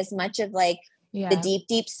quite as much of like the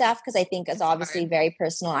deep stuff because I think it's obviously very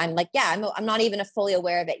personal. I'm like, I'm not even fully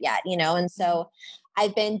aware of it yet, And so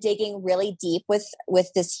I've been digging really deep with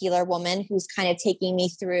this healer woman who's kind of taking me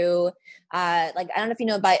through, I don't know if you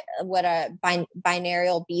know about what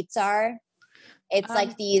binaural beats are. It's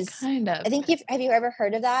like these, kind of. I think have you ever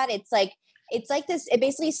heard of that? It's like this, it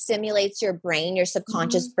basically stimulates your brain, your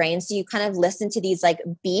subconscious brain. So you kind of listen to these like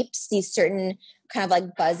beeps, these certain kind of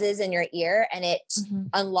like buzzes in your ear, and it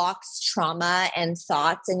unlocks trauma and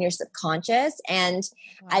thoughts in your subconscious. And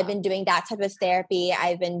I've been doing that type of therapy.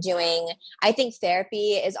 I think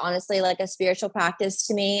therapy is honestly like a spiritual practice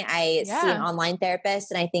to me. I see an online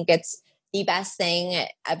therapist and I think it's the best thing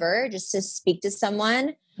ever just to speak to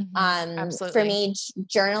someone. Absolutely. For me,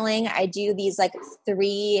 journaling, I do these like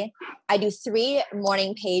 3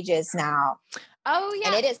 morning pages now. Oh yeah.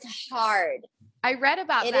 And it is hard. I read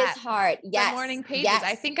about that. It is hard. Yes. The morning pages. Yes.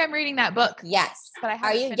 I think I'm reading that book. Yes. But I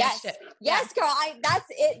haven't finished it. Yes, girl. That's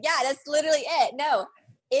it. Yeah, that's literally it. No.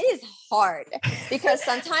 it is hard because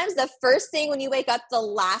sometimes the first thing when you wake up, the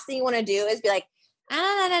last thing you want to do is be like,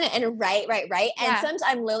 and write. Yeah. And sometimes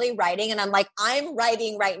I'm literally writing and I'm like, I'm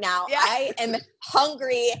writing right now. Yeah. I am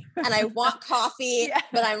hungry and I want coffee,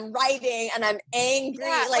 but I'm writing and I'm angry.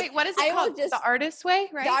 Yeah. Like, wait, what is it called? The Artist's Way,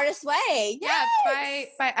 right? The Artist's Way. Yeah. Yes.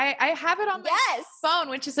 I have it on my phone,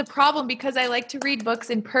 which is a problem because I like to read books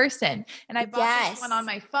in person and I bought this one on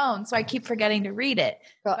my phone. So I keep forgetting to read it.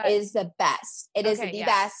 Girl, it is the best. It is the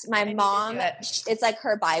best. My mom, it's like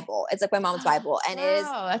her Bible. It's like my mom's Bible. And it is,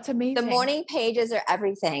 that's amazing. The morning pages are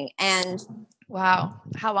everything. And wow.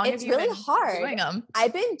 How long have you been doing them?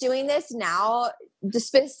 I've been doing this now,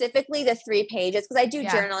 specifically the 3 pages, because I do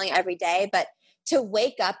journaling every day, but to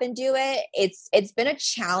wake up and do it, it's been a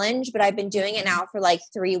challenge, but I've been doing it now for like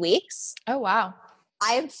 3 weeks. Oh, wow.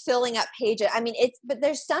 I am filling up pages. I mean, but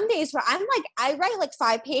there's some days where I'm like, I write like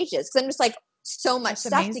 5 pages because I'm just like, so much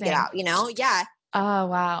stuff to get out, you know? Yeah. Oh,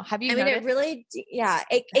 wow. Have you noticed? It really,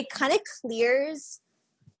 it kind of clears,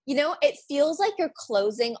 you know, it feels like you're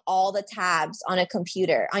closing all the tabs on your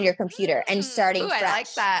computer and starting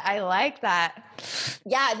fresh. I like that.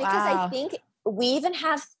 Yeah. Because I think we even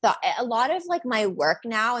have a lot of like my work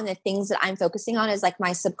now and the things that I'm focusing on is like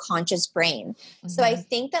my subconscious brain. Mm-hmm. So I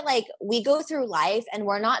think that like we go through life and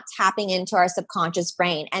we're not tapping into our subconscious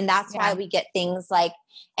brain. And that's why we get things like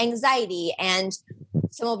anxiety, and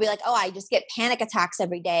someone will be like, oh, I just get panic attacks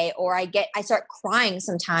every day, or I start crying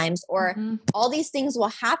sometimes, or all these things will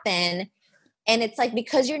happen. And it's like,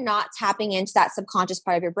 because you're not tapping into that subconscious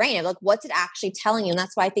part of your brain, of like, what's it actually telling you? And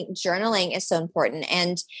that's why I think journaling is so important.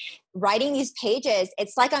 And writing these pages,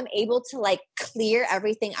 it's like I'm able to like clear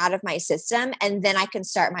everything out of my system, and then I can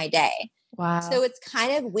start my day. Wow. So it's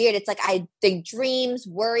kind of weird. It's like I think dreams,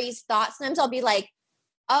 worries, thoughts. Sometimes I'll be like,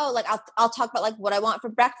 oh, like I'll talk about like what I want for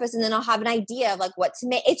breakfast, and then I'll have an idea of like what to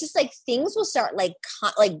make. It's just like things will start like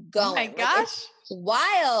going. Oh my gosh. Like,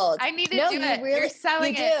 wild. I need to do it. You're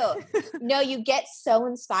selling it. No, you get so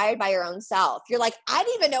inspired by your own self. You're like, I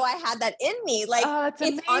didn't even know I had that in me. Like, it's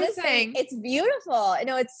amazing. Honestly, it's beautiful. You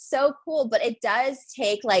know, it's so cool, but it does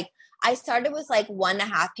take like, I started with like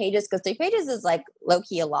 1.5 pages because 3 pages is like low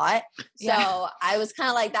key a lot. So I was kind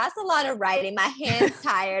of like, that's a lot of writing. My hand's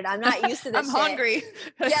tired. I'm not used to this. I'm hungry.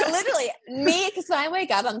 Yeah, literally me. Because when I wake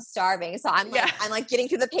up, I'm starving. So I'm like getting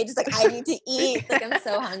through the pages. Like I need to eat. Like I'm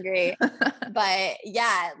so hungry. But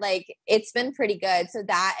yeah, like it's been pretty good. So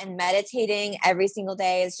that and meditating every single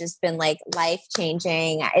day has just been like life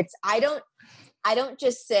changing. I don't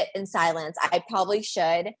just sit in silence. I probably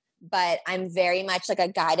should. But I'm very much like a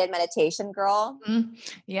guided meditation girl.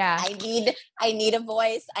 Yeah. I need a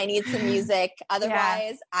voice. I need some music.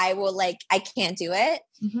 Otherwise I can't do it.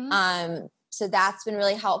 So that's been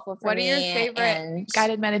really helpful for me. What are your favorite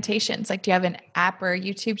guided meditations? Like, do you have an app or a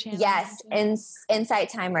YouTube channel? Yes. Insight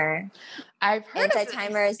Timer. I've heard Insight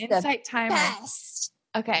Timer is the best.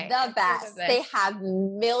 Okay. The best. They have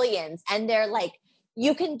millions, and they're like,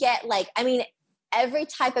 you can get like, I mean, every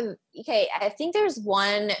type of, I think there's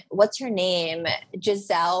one, what's her name?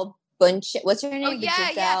 Giselle Bunch. What's her name? Oh,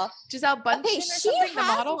 yeah. Giselle Bunch. Okay, she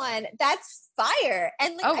has one that's fire.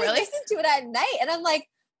 And like, really? I listen to it at night and I'm like,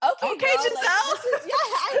 okay, girl, Giselle.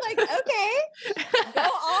 Like, I'm like, okay, go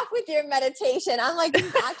off with your meditation. I'm like, this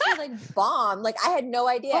is actually like bomb. Like I had no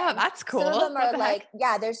idea. Wow, that's cool. Some of them are like,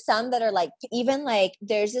 there's some that are like, even like,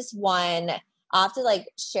 there's this one, I'll have to like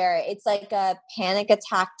share it. It's like a panic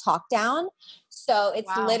attack talk down. So it's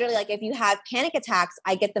literally like, if you have panic attacks,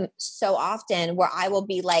 I get them so often where I will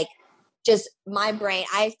be like, just my brain,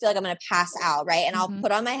 I feel like I'm going to pass out. Right. And I'll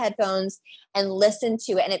put on my headphones and listen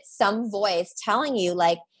to it. And it's some voice telling you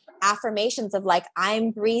like affirmations of like,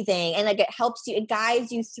 I'm breathing. And like, it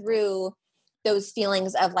guides you through those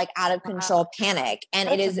feelings of like out of control panic. And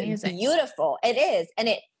it is amazing. Beautiful. It is. And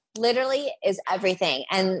it literally is everything.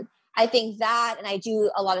 And I think that, and I do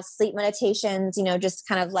a lot of sleep meditations, you know, just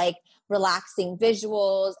kind of like relaxing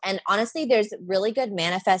visuals. And honestly, there's really good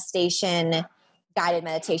manifestation guided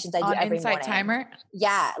meditations I do every morning. Insight Timer?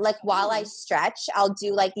 Yeah. Like while I stretch, I'll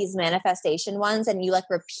do like these manifestation ones, and you like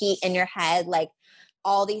repeat in your head, like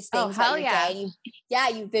all these things about your day.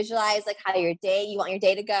 You visualize like how you want your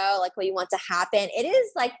day to go, like what you want to happen. It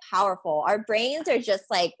is like powerful. Our brains are just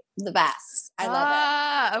like the best. I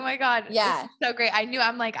love it. Oh my God. Yeah. This is so great.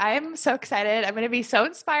 I'm so excited. I'm going to be so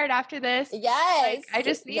inspired after this. Yes. Like, I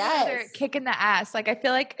just need another kick in the ass. Like, I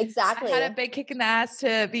feel like I had a big kick in the ass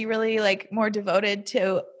to be really like more devoted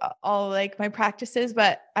to all like my practices,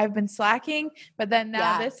 but I've been slacking. But then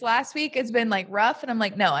now this last week has been like rough, and I'm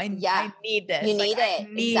like, no, I need this. You need it.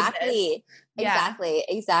 Exactly. This.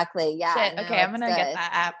 Exactly. Yeah. Shit. Okay. I'm going to get that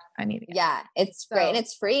app. I need it. Yeah. It's great. And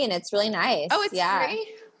it's free, and it's really nice. Oh, it's free?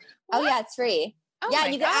 Oh yeah, it's free. Oh yeah, my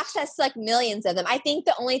you gosh. get access to like millions of them. I think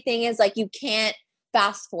the only thing is like you can't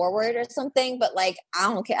fast forward or something, but like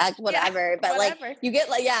I don't care, like whatever. But whatever. like you get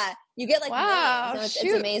like Wow, millions. So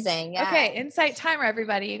it's amazing. Yeah. Okay, Insight Timer,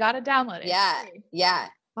 everybody. You got to download it. Yeah. Yeah.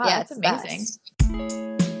 Wow, yeah, that's it's amazing.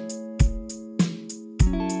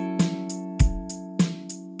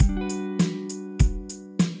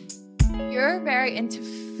 You're very into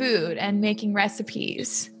food and making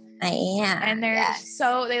recipes. I am. And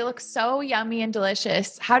they look so yummy and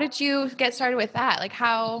delicious. How did you get started with that? Like,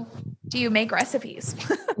 how do you make recipes?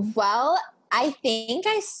 Well, I think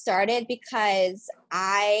I started because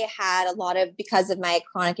because of my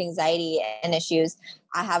chronic anxiety and issues,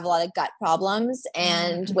 I have a lot of gut problems,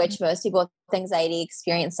 and which most people with anxiety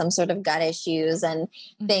experience some sort of gut issues and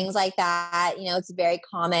things like that. You know, it's very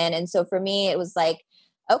common. And so for me, it was like,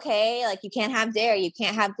 okay, like you can't have dairy, you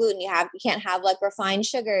can't have gluten, you can't have like refined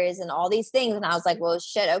sugars and all these things. And I was like, well,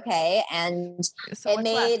 shit, okay. And so it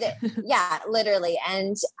made, yeah, literally.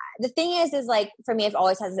 And the thing is like, for me, I've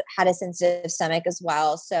always had a sensitive stomach as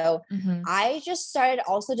well. So I just started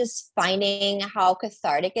also just finding how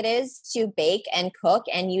cathartic it is to bake and cook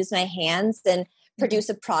and use my hands and produce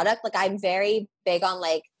a product. Like I'm very big on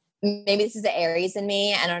like, maybe this is the Aries in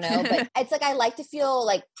me, I don't know, but it's like I like to feel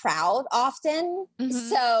like proud often.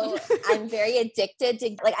 So I'm very addicted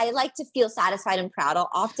to like I like to feel satisfied and proud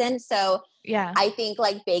often. So yeah, I think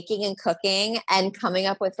like baking and cooking and coming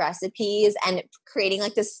up with recipes and creating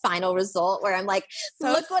like this final result where I'm like,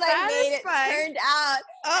 so look what I made, it turned out.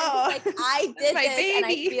 Oh, and like I did this baby. And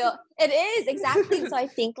I feel it is exactly. So I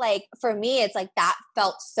think like for me, it's like that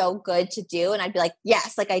felt so good to do. And I'd be like,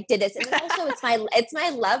 yes, like I did this. And also it's my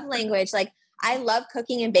love language. Like I love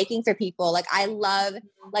cooking and baking for people. Like I love,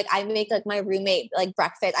 like I make like my roommate like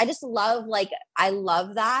breakfast. I just love I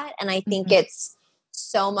love that. And I think it's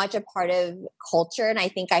so much a part of culture. And I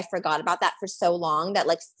think I forgot about that for so long, that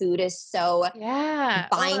like food is so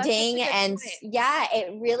binding.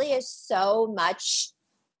 It really is so much.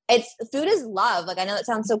 Food is love. Like I know that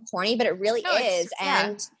sounds so corny, but it really is.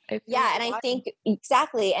 And and I think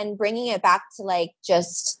exactly. And bringing it back to like,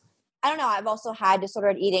 just, I don't know. I've also had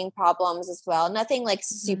disordered eating problems as well. Nothing like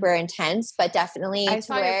super intense, but definitely to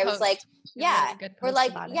where it was like, we're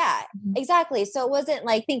like, exactly. So it wasn't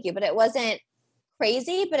like, thank you, but it wasn't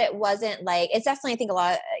crazy, but it wasn't like, it's definitely, I think a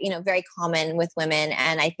lot, very common with women.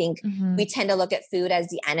 And I think we tend to look at food as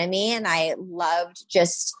the enemy. And I loved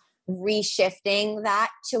just reshifting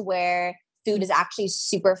that to where food is actually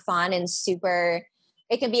super fun and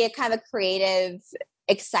it can be a kind of a creative,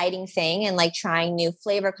 exciting thing, and like trying new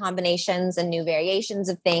flavor combinations and new variations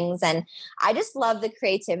of things. And I just love the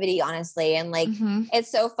creativity, honestly. And like,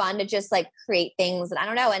 it's so fun to just like create things. And I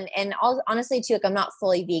don't know. And honestly too, like I'm not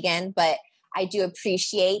fully vegan, but I do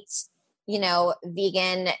appreciate,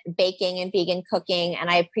 vegan baking and vegan cooking. And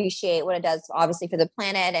I appreciate what it does, obviously, for the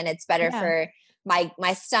planet. And it's better for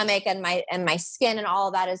my stomach and my skin and all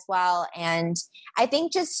of that as well. And I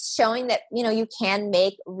think just showing that, you can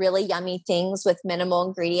make really yummy things with minimal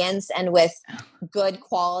ingredients and with good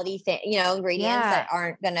quality ingredients that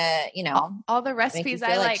aren't gonna, all the recipes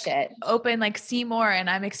I like open like Seymour, and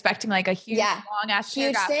I'm expecting like a huge long ass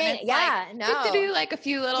paragraph. Thing. And it's to do like a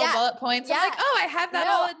few little bullet points. I'm like, oh, I have that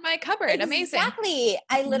all in my cupboard. Amazing. Exactly.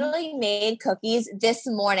 I literally made cookies this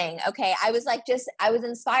morning. Okay. I was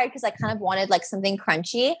inspired because I kind of wanted like something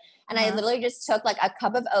crunchy. And I literally just took like a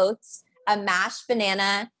cup of oats, a mashed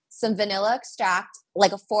banana, some vanilla extract,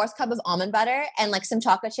 like a 4th cup of almond butter, and like some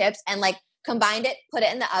chocolate chips, and like combined it, put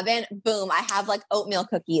it in the oven. Boom. I have like oatmeal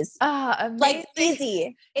cookies. Amazing. Like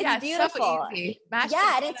easy. It's beautiful. So easy.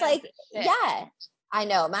 And it's like, I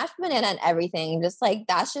know, mashed banana and everything. Just like,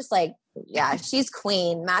 that's just like, she's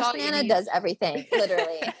queen. Mashed banana does everything,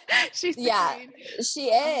 literally. She's queen. She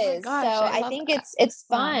is. Gosh, so I think it's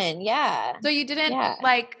fun. Yeah. So you didn't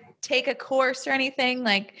like take a course or anything?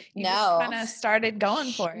 Like you just kind of started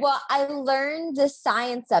going for it? Well, I learned the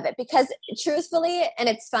science of it because truthfully, and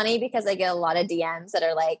it's funny because I get a lot of DMs that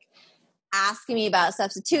are like asking me about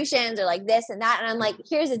substitutions or like this and that. And I'm like,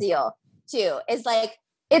 here's the deal too, is like,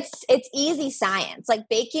 it's easy science. Like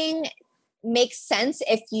baking makes sense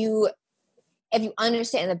if you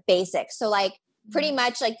understand the basics. So like pretty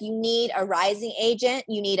much like you need a rising agent,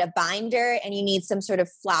 you need a binder, and you need some sort of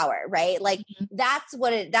flour, right? Like that's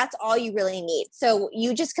all you really need. So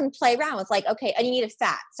you just can play around with like, okay, and you need a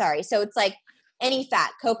fat, sorry. So it's like any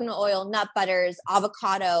fat, coconut oil, nut butters,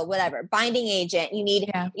 avocado, whatever. Binding agent, you need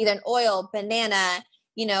either an oil, banana,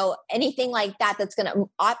 anything like that that's going to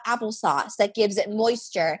applesauce that gives it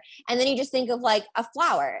moisture. And then you just think of like a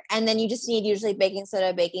flour, and then you just need usually baking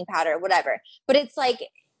soda, baking powder, whatever. But it's like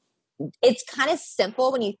it's kind of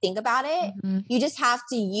simple when you think about it. Mm-hmm. You just have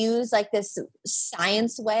to use like this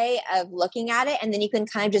science way of looking at it. And then you can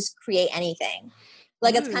kind of just create anything.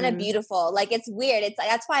 Like, it's kind of beautiful. Like, it's weird. It's like,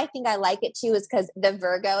 that's why I think I like it too, is because the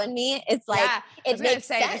Virgo in me, it's like, it makes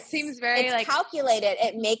sense. It seems very it's like calculated.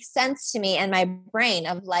 It makes sense to me in my brain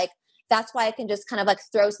of like, that's why I can just kind of like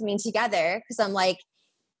throw something together. Cause I'm like,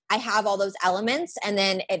 I have all those elements, and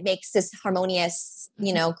then it makes this harmonious,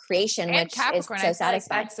 you know, creation, and which Capricorn, is so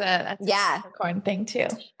satisfying. Like that's a Capricorn thing too.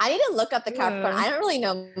 I need to look up the Capricorn. I don't really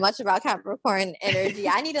know much about Capricorn energy.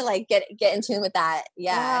 I need to like get in tune with that.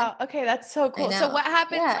 Yeah. Wow. Okay, that's so cool. So what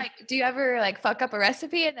happens? Like, do you ever like fuck up a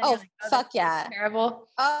recipe and then you're like, fuck yeah, terrible?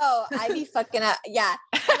 Oh, I be fucking up. Yeah.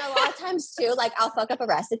 And a lot of times too, like I'll fuck up a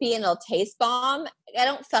recipe and it'll taste bomb. I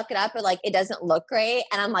don't fuck it up, or like it doesn't look great,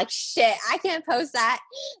 and I'm like, shit, I can't post that.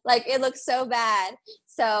 Like, it looks so bad.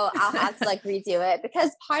 So I'll have to like redo it,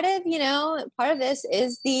 because part of this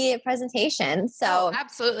is the presentation. So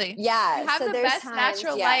absolutely. Yeah. You have the best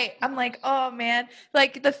natural light. I'm like, oh man,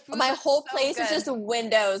 like the food. My whole place is just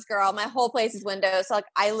windows, girl. My whole place is windows. So like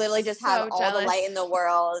I literally just have all the light in the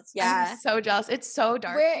world. Yeah. I'm so jealous. It's so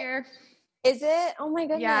dark here. Is it? Oh my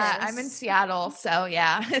goodness. Yeah, I'm in Seattle. So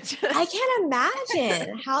yeah. I can't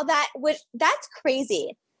imagine how that's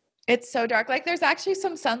crazy. It's so dark. Like, there's actually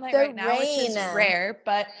some sunlight right now, which is rare,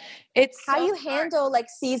 but it's how you handle like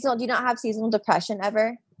seasonal. Do you not have seasonal depression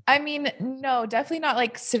ever? I mean, no, definitely not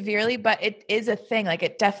like severely, but it is a thing. Like,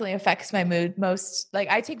 it definitely affects my mood most. Like,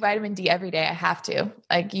 I take vitamin D every day. I have to.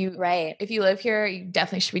 Like, if you live here, you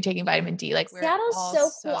definitely should be taking vitamin D. Like, Seattle's so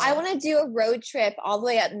cool. I want to do a road trip all the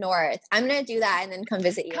way up north. I'm going to do that and then come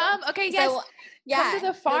visit you. Okay. Yes. Come to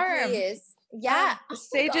the farm. Please. Yeah.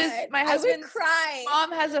 Sage's, my husband's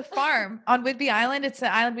mom has a farm on Whidbey Island. It's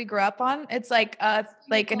the island we grew up on. It's like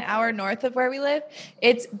an hour north of where we live.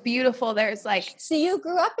 It's beautiful. There's like. So you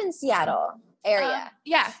grew up in Seattle area?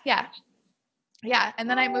 Yeah. And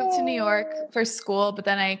then I moved to New York for school, but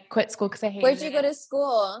then I quit school because I hated it. Where'd you go to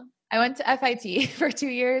school? I went to FIT for 2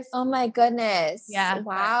 years. Oh my goodness. Yeah.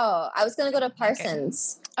 Wow. I was going to go to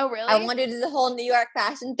Parsons. Okay. Oh, really? I wanted to do the whole New York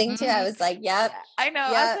fashion thing too. I was like, yep. I know.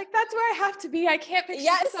 Yep. I was like, that's where I have to be. I can't picture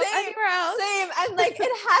myself anywhere else. Same. I'm like,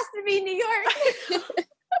 it has to be New York.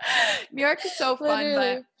 New York is so fun,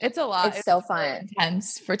 but it's a lot. It's so fun. Really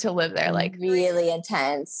intense to live there. Like, really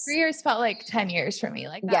intense. 3 years felt like 10 years for me.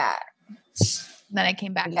 Like that. Yeah. Then I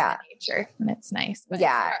came back to nature, and it's nice. But it's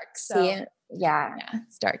dark, so. Yeah,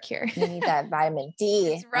 it's dark here. You need that vitamin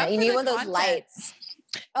D. You need one of those lights.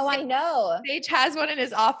 Oh, I know. Sage has one in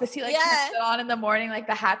his office. He turns it on in the morning, like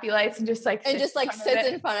the happy lights, and just sits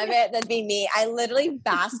in front of it. That'd be me. I literally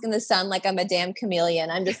bask in the sun like I'm a damn chameleon.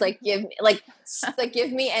 I'm just like, give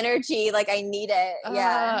me energy. Like, I need it.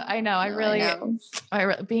 Yeah, I know.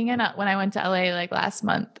 Being when I went to LA like last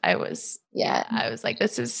month, I was like,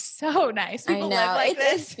 this is so nice. People live like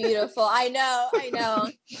this. It's beautiful. I know.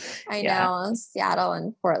 Seattle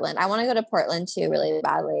and Portland. I want to go to Portland too, really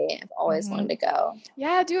badly. I've always wanted to go.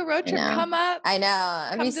 Yeah, do a road trip. Come up. I know.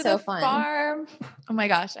 It'd be so fun. Farm. Oh my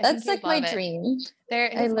gosh, that's like my dream.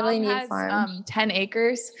 I literally need a farm. 10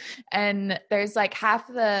 acres, and there's like half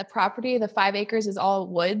the property, the 5 acres is all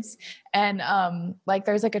woods, and like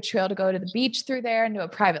there's like a trail to go to the beach through there and to a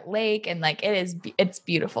private lake, and like it's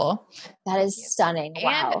beautiful. That is stunning.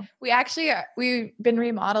 Wow. And we've been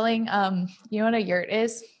remodeling. You know what a yurt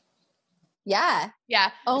is? Yeah. Yeah.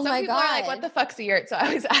 Oh my God. Some people are like, what the fuck's a yurt? So I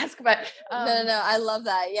always ask, but no. I love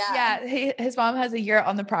that. Yeah. Yeah. His mom has a yurt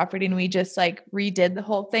on the property, and we just like redid the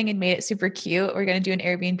whole thing and made it super cute. We're going to do an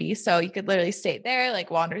Airbnb. So you could literally stay there, like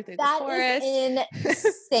wander through the forest. That is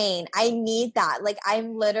insane. I need that. Like, I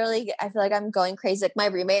feel like I'm going crazy. Like, my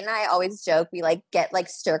roommate and I always joke, we like get like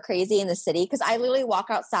stir crazy in the city. Cause I literally walk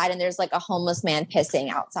outside and there's like a homeless man pissing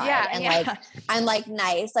outside. Like, I'm like,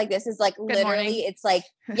 nice. Like, this is like literally, it's like,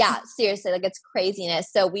 seriously, like it's craziness.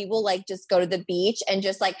 So we will like just go to the beach and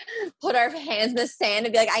just like put our hands in the sand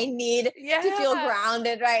and be like, I need to feel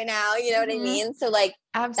grounded right now. You know what I mean? So like,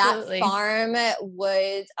 absolutely. That farm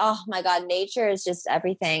would, oh my God, nature is just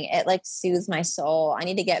everything. It like soothes my soul. I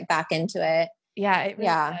need to get back into it. Yeah, it really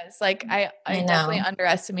does. Like I definitely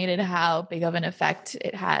underestimated how big of an effect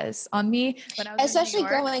it has on me when I was especially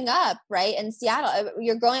growing up, right? In Seattle,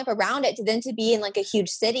 you're growing up around it, to be in like a huge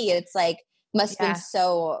city. It's like, must have been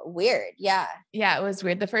so weird. Yeah. Yeah, it was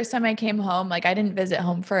weird. The first time I came home, like I didn't visit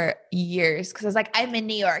home for years because I was like, I'm in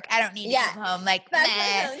New York. I don't need to come home. Like, nah.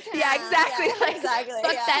 Yeah, exactly. Yeah, like,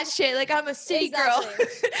 fuck that shit. Like, I'm a city girl.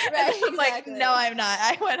 Right. I'm like, no, I'm not.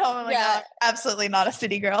 I went home and like, no, I'm absolutely not a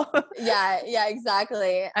city girl. Yeah,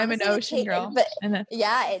 exactly. I'm an ocean girl. But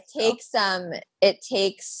it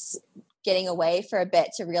takes getting away for a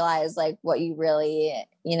bit to realize like what you really,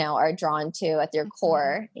 you know, are drawn to at your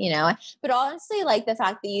core, you know. But honestly, like the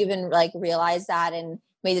fact that you even like realized that and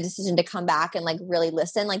made the decision to come back and like really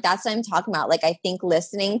listen, like that's what I'm talking about. Like I think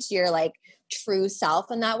listening to your like true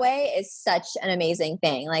self in that way is such an amazing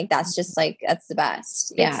thing. Like that's just like, that's the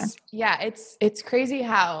best. Yeah. It's crazy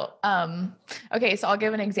how, okay, so I'll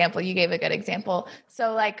give an example. You gave a good example.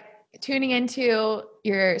 So like tuning into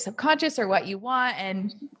your subconscious or what you want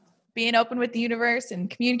and being open with the universe and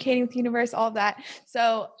communicating with the universe, all of that.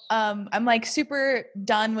 So, I'm like super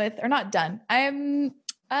done with, or not done. I'm,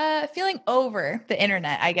 feeling over the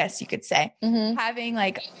internet, I guess you could say. Having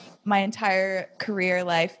like my entire career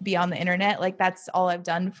life be on the internet. Like that's all I've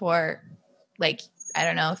done for like, I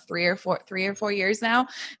don't know, 3 or 4 years now.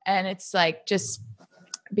 And it's like just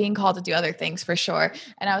being called to do other things for sure.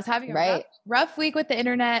 And I was having a rough week with the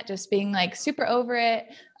internet, just being like super over it.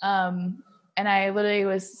 And I literally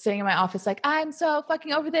was sitting in my office like, I'm so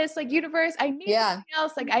fucking over this. Like universe, I need something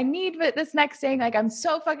else. Like I need this next thing. Like I'm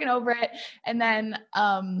so fucking over it. And then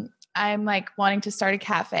I'm like wanting to start a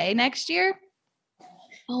cafe next year.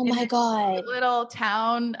 Oh my God. Little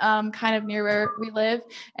town kind of near where we live,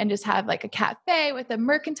 and just have like a cafe with a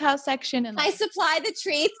mercantile section. And like, I supply the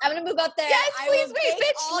treats. I'm going to move up there. Yes, please, wait,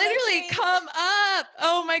 bitch, literally come up.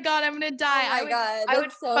 Oh my God, I'm going to die. Oh my God. I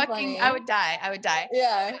would so fucking, funny. I would die.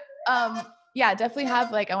 Yeah. Yeah, definitely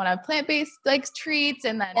have like, I want to have plant-based like treats,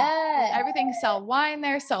 and then everything, sell wine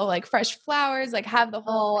there, sell like fresh flowers, like have the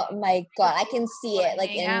whole. Oh my God. I can see it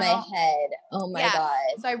like in my head. Oh my God.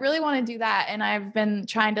 So I really want to do that. And I've been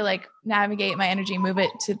trying to like navigate my energy, move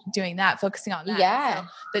it to doing that, focusing on that. Yeah.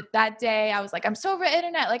 So that day I was like, I'm so over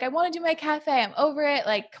internet. Like I want to do my cafe. I'm over it.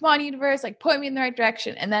 Like, come on, universe, like point me in the right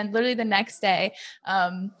direction. And then literally the next day,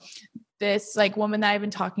 this like woman that I've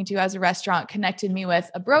been talking to as a restaurant connected me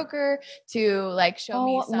with a broker to like show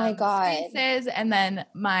me some spaces. And then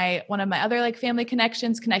one of my other like family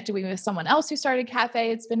connections connected me with someone else who started a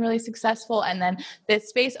cafe. It's been really successful. And then this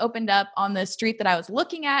space opened up on the street that I was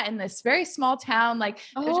looking at in this very small town. Like,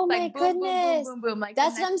 oh my like, boom, goodness. boom, boom, boom, boom. Like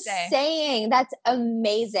that's what I'm saying. That's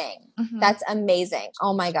amazing. That's amazing.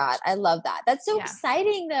 Oh my God. I love that. That's so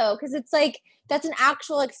exciting though. Cause it's like, that's an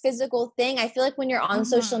actual like physical thing. I feel like when you're on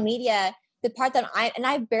social media, the part that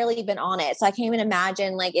I've barely been on it. So I can't even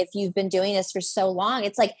imagine like if you've been doing this for so long,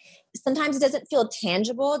 it's like, sometimes it doesn't feel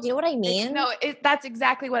tangible. Do you know what I mean? That's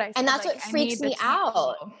exactly what I said. And that's like, what freaks me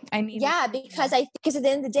out. Because at the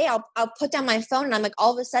end of the day, I'll put down my phone and I'm like,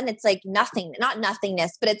 all of a sudden it's like nothing, not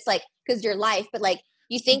nothingness, but it's like, cause your life, but like,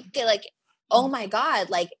 you think like, oh my God,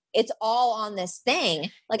 like it's all on this thing,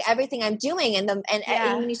 like everything I'm doing and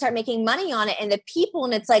when you start making money on it and the people,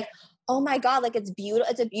 and it's like, oh my God, like it's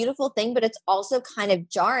beautiful. It's a beautiful thing, but it's also kind of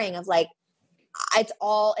jarring of like,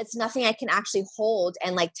 it's nothing I can actually hold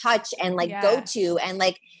and like touch and like go to. And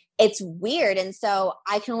like, it's weird. And so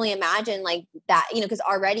I can only imagine like that, you know, cause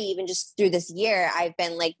already even just through this year, I've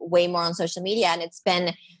been like way more on social media and it's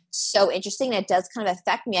been so interesting. And it does kind of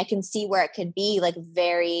affect me. I can see where it could be like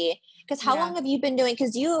cause how long have you been doing?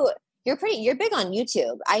 Cause you're big on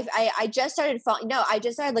YouTube. I just started I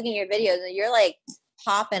just started looking at your videos and you're like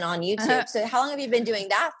popping on YouTube. So how long have you been doing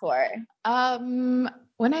that for?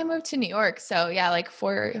 When I moved to New York. So yeah, like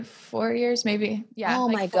four years, maybe. Yeah. Oh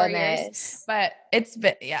like my 4 goodness. Years. But it's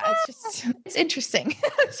it's interesting.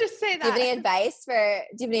 Let's just say that. Do you have any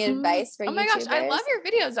advice for Oh my gosh, I love your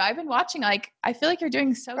videos. I've been watching, like, I feel like you're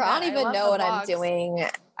doing so good. I don't even know what I'm doing.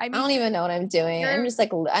 I don't even know what I'm doing. I'm just,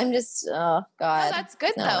 oh God. No, that's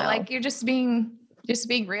good though. Like you're just being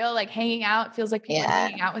real, like hanging out. It feels like people are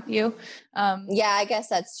hanging out with you. Yeah, I guess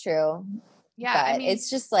that's true. Yeah. But it's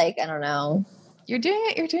just like, I don't know. You're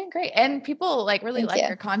doing great. And people like really like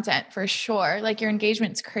your content for sure. Like your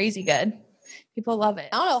engagement's crazy good. People love it.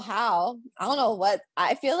 I don't know how. I don't know what.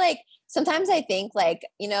 I feel like sometimes I think like,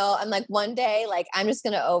 you know, I'm like one day, like I'm just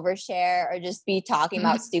going to overshare or just be talking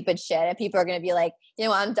about stupid shit. And people are going to be like, you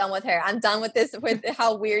know, I'm done with her. I'm done with this, with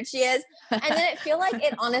how weird she is. And then I feel like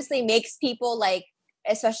it honestly makes people like,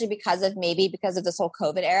 especially because of this whole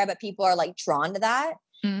COVID era, but people are like drawn to that.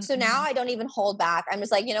 So now I don't even hold back. I'm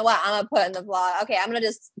just like, you know what? I'm going to put in the vlog. Okay. I'm going to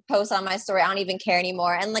just post on my story. I don't even care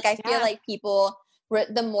anymore. And like, I feel like people,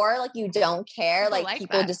 the more like you don't care, like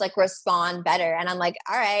people just like respond better. And I'm like,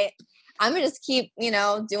 all right, I'm going to just keep, you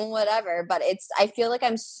know, doing whatever. But I feel like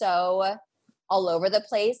I'm so all over the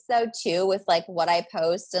place though, too, with like what I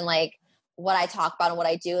post and like what I talk about and what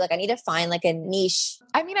I do. Like I need to find like a niche.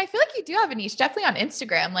 I mean, I feel like you do have a niche, definitely on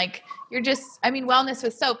Instagram. Like you're just, I mean, wellness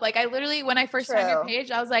with soap. Like I literally, when I first found your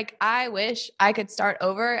page, I was like, I wish I could start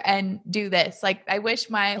over and do this. Like I wish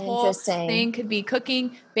my whole thing could be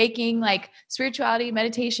cooking, baking, like spirituality,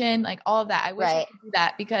 meditation, like all of that. I wish I could do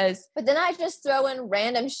that because. But then I just throw in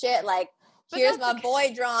random shit like, here's my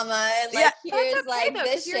boy drama and like here's like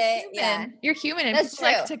this shit. Yeah, you're human and that's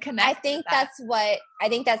people like to connect. I think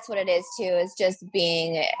that's what it is too. Is just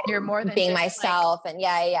being you're more than being myself like and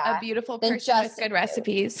a beautiful person with good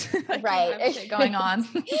recipes. Like right, going on.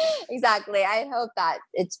 Exactly. I hope that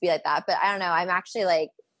it's be like that, but I don't know. I'm actually like.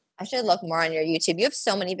 I should look more on your YouTube. You have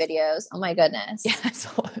so many videos. Oh my goodness. Yeah,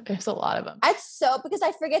 there's a lot of them. Because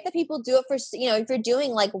I forget that people do it for, if you're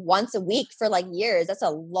doing like once a week for like years, that's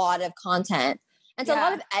a lot of content. And it's a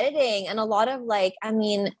lot of editing and a lot of like, I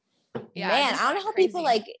mean, man, I don't know how people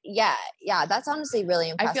like, that's honestly really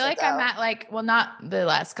impressive. I feel like I'm at like, well, not the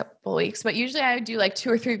last couple of weeks, but usually I do like 2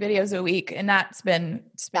 or 3 videos a week. And it's been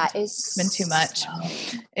too much.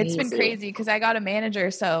 It's been crazy because I got a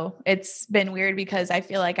manager. So it's been weird because I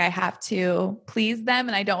feel like I have to please them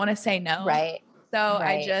and I don't want to say no. Right. So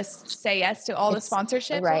I just say yes to all the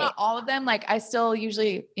sponsorships. Well, not all of them. Like I still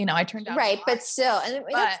usually, I turn down. Right. But still, and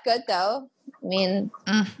that's good though. I mean,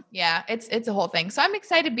 it's a whole thing. So I'm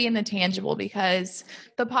excited to be in the tangible because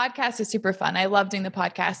the podcast is super fun. I love doing the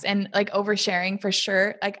podcast and like oversharing for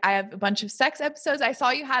sure. Like I have a bunch of sex episodes. I saw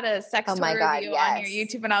you had a sex toy review on your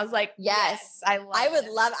YouTube and I was like, yes, I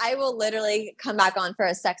will literally come back on for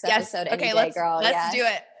a sex episode any day, girl. Let's do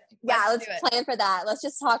it. Let's plan for that. Let's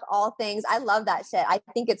just talk all things. I love that shit. I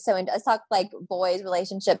think it's so let's talk like boys,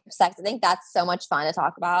 relationship, sex. I think that's so much fun to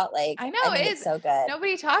talk about. Like I know it's so good.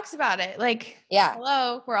 Nobody talks about it. Like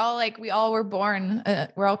hello, we're all like we all were born.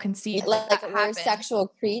 We're all conceived. Like we're sexual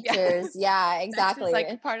creatures. Yeah, exactly.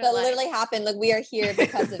 Like part of that literally happened. Like we are here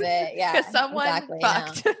because of it. Yeah, because someone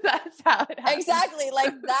fucked. That's how it happened. Exactly.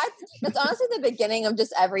 Like that's honestly the beginning of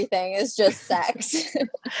just everything. Is just sex.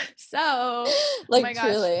 So like oh my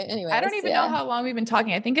truly. Anyways, I don't even know how long we've been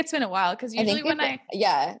talking. I think it's been a while because usually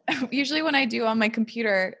when I do on my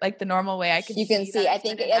computer like the normal way, you can see. I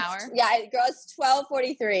think it's girl, it's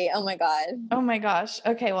 12:43. Oh my god. Oh my gosh.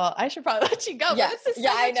 Okay, well I should probably let you go. Yeah, but this is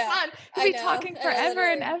so much fun. We'll be talking forever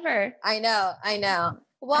and ever. I know.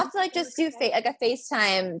 We'll have to like just do like a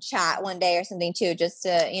FaceTime chat one day or something too, just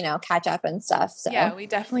to catch up and stuff. So yeah, we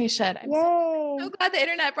definitely should. I'm so glad the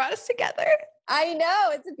internet brought us together. I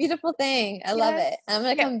know. It's a beautiful thing. I love it. I'm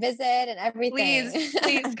going to come visit and everything.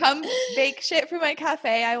 Please come bake shit for my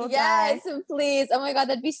cafe. I will Yes, please. Oh my God.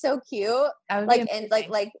 That'd be so cute. Like, and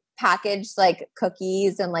like packaged like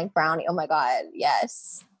cookies and like brownie. Oh my God.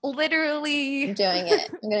 Yes. Literally. I'm doing it.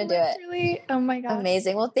 I'm going to do it. Oh my God.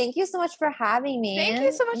 Amazing. Well, thank you so much for having me. Thank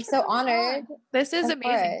you so much. I'm so honored. This is amazing.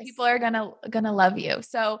 Course. People are gonna love you.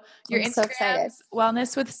 So your Instagram's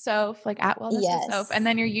Wellness with Soph, like at Wellness with Soph. And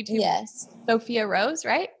then your YouTube, Sophia Rose,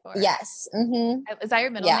 right? Yes. Mm-hmm. Is that your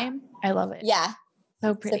middle name? I love it. Yeah.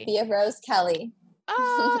 So pretty. Sophia Rose Kelly.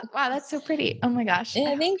 Oh, wow. That's so pretty. Oh my gosh.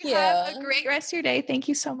 Yeah, thank you. Have a great rest of your day. Thank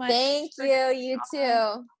you so much. Thank you. You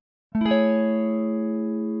too.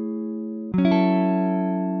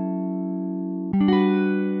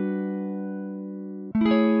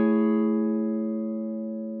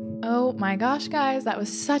 Oh my gosh, guys, that was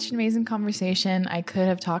such an amazing conversation. I could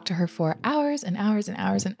have talked to her for hours and hours and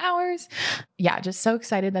hours and hours. Yeah, just so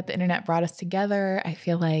excited that the internet brought us together. I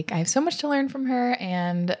feel like I have so much to learn from her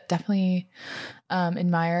and definitely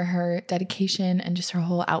admire her dedication and just her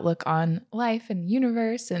whole outlook on life and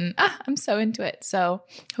universe. And I'm so into it. So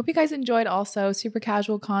hope you guys enjoyed also. Super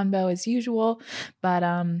casual convo as usual, but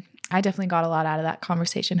I definitely got a lot out of that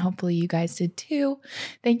conversation. Hopefully you guys did too.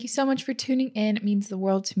 Thank you so much for tuning in. It means the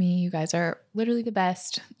world to me. You guys are literally the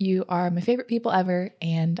best. You are my favorite people ever.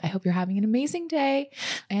 And I hope you're having an amazing day.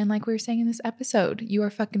 And like we were saying in this episode, you are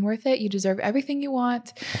fucking worth it. You deserve everything you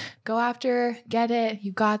want. Go after, get it.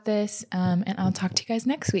 You got this. And I'll talk to you guys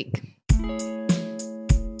next week.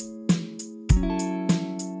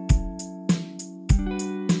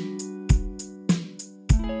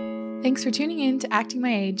 Thanks for tuning in to Acting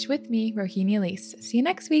My Age with me, Rohini Elise. See you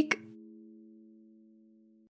next week.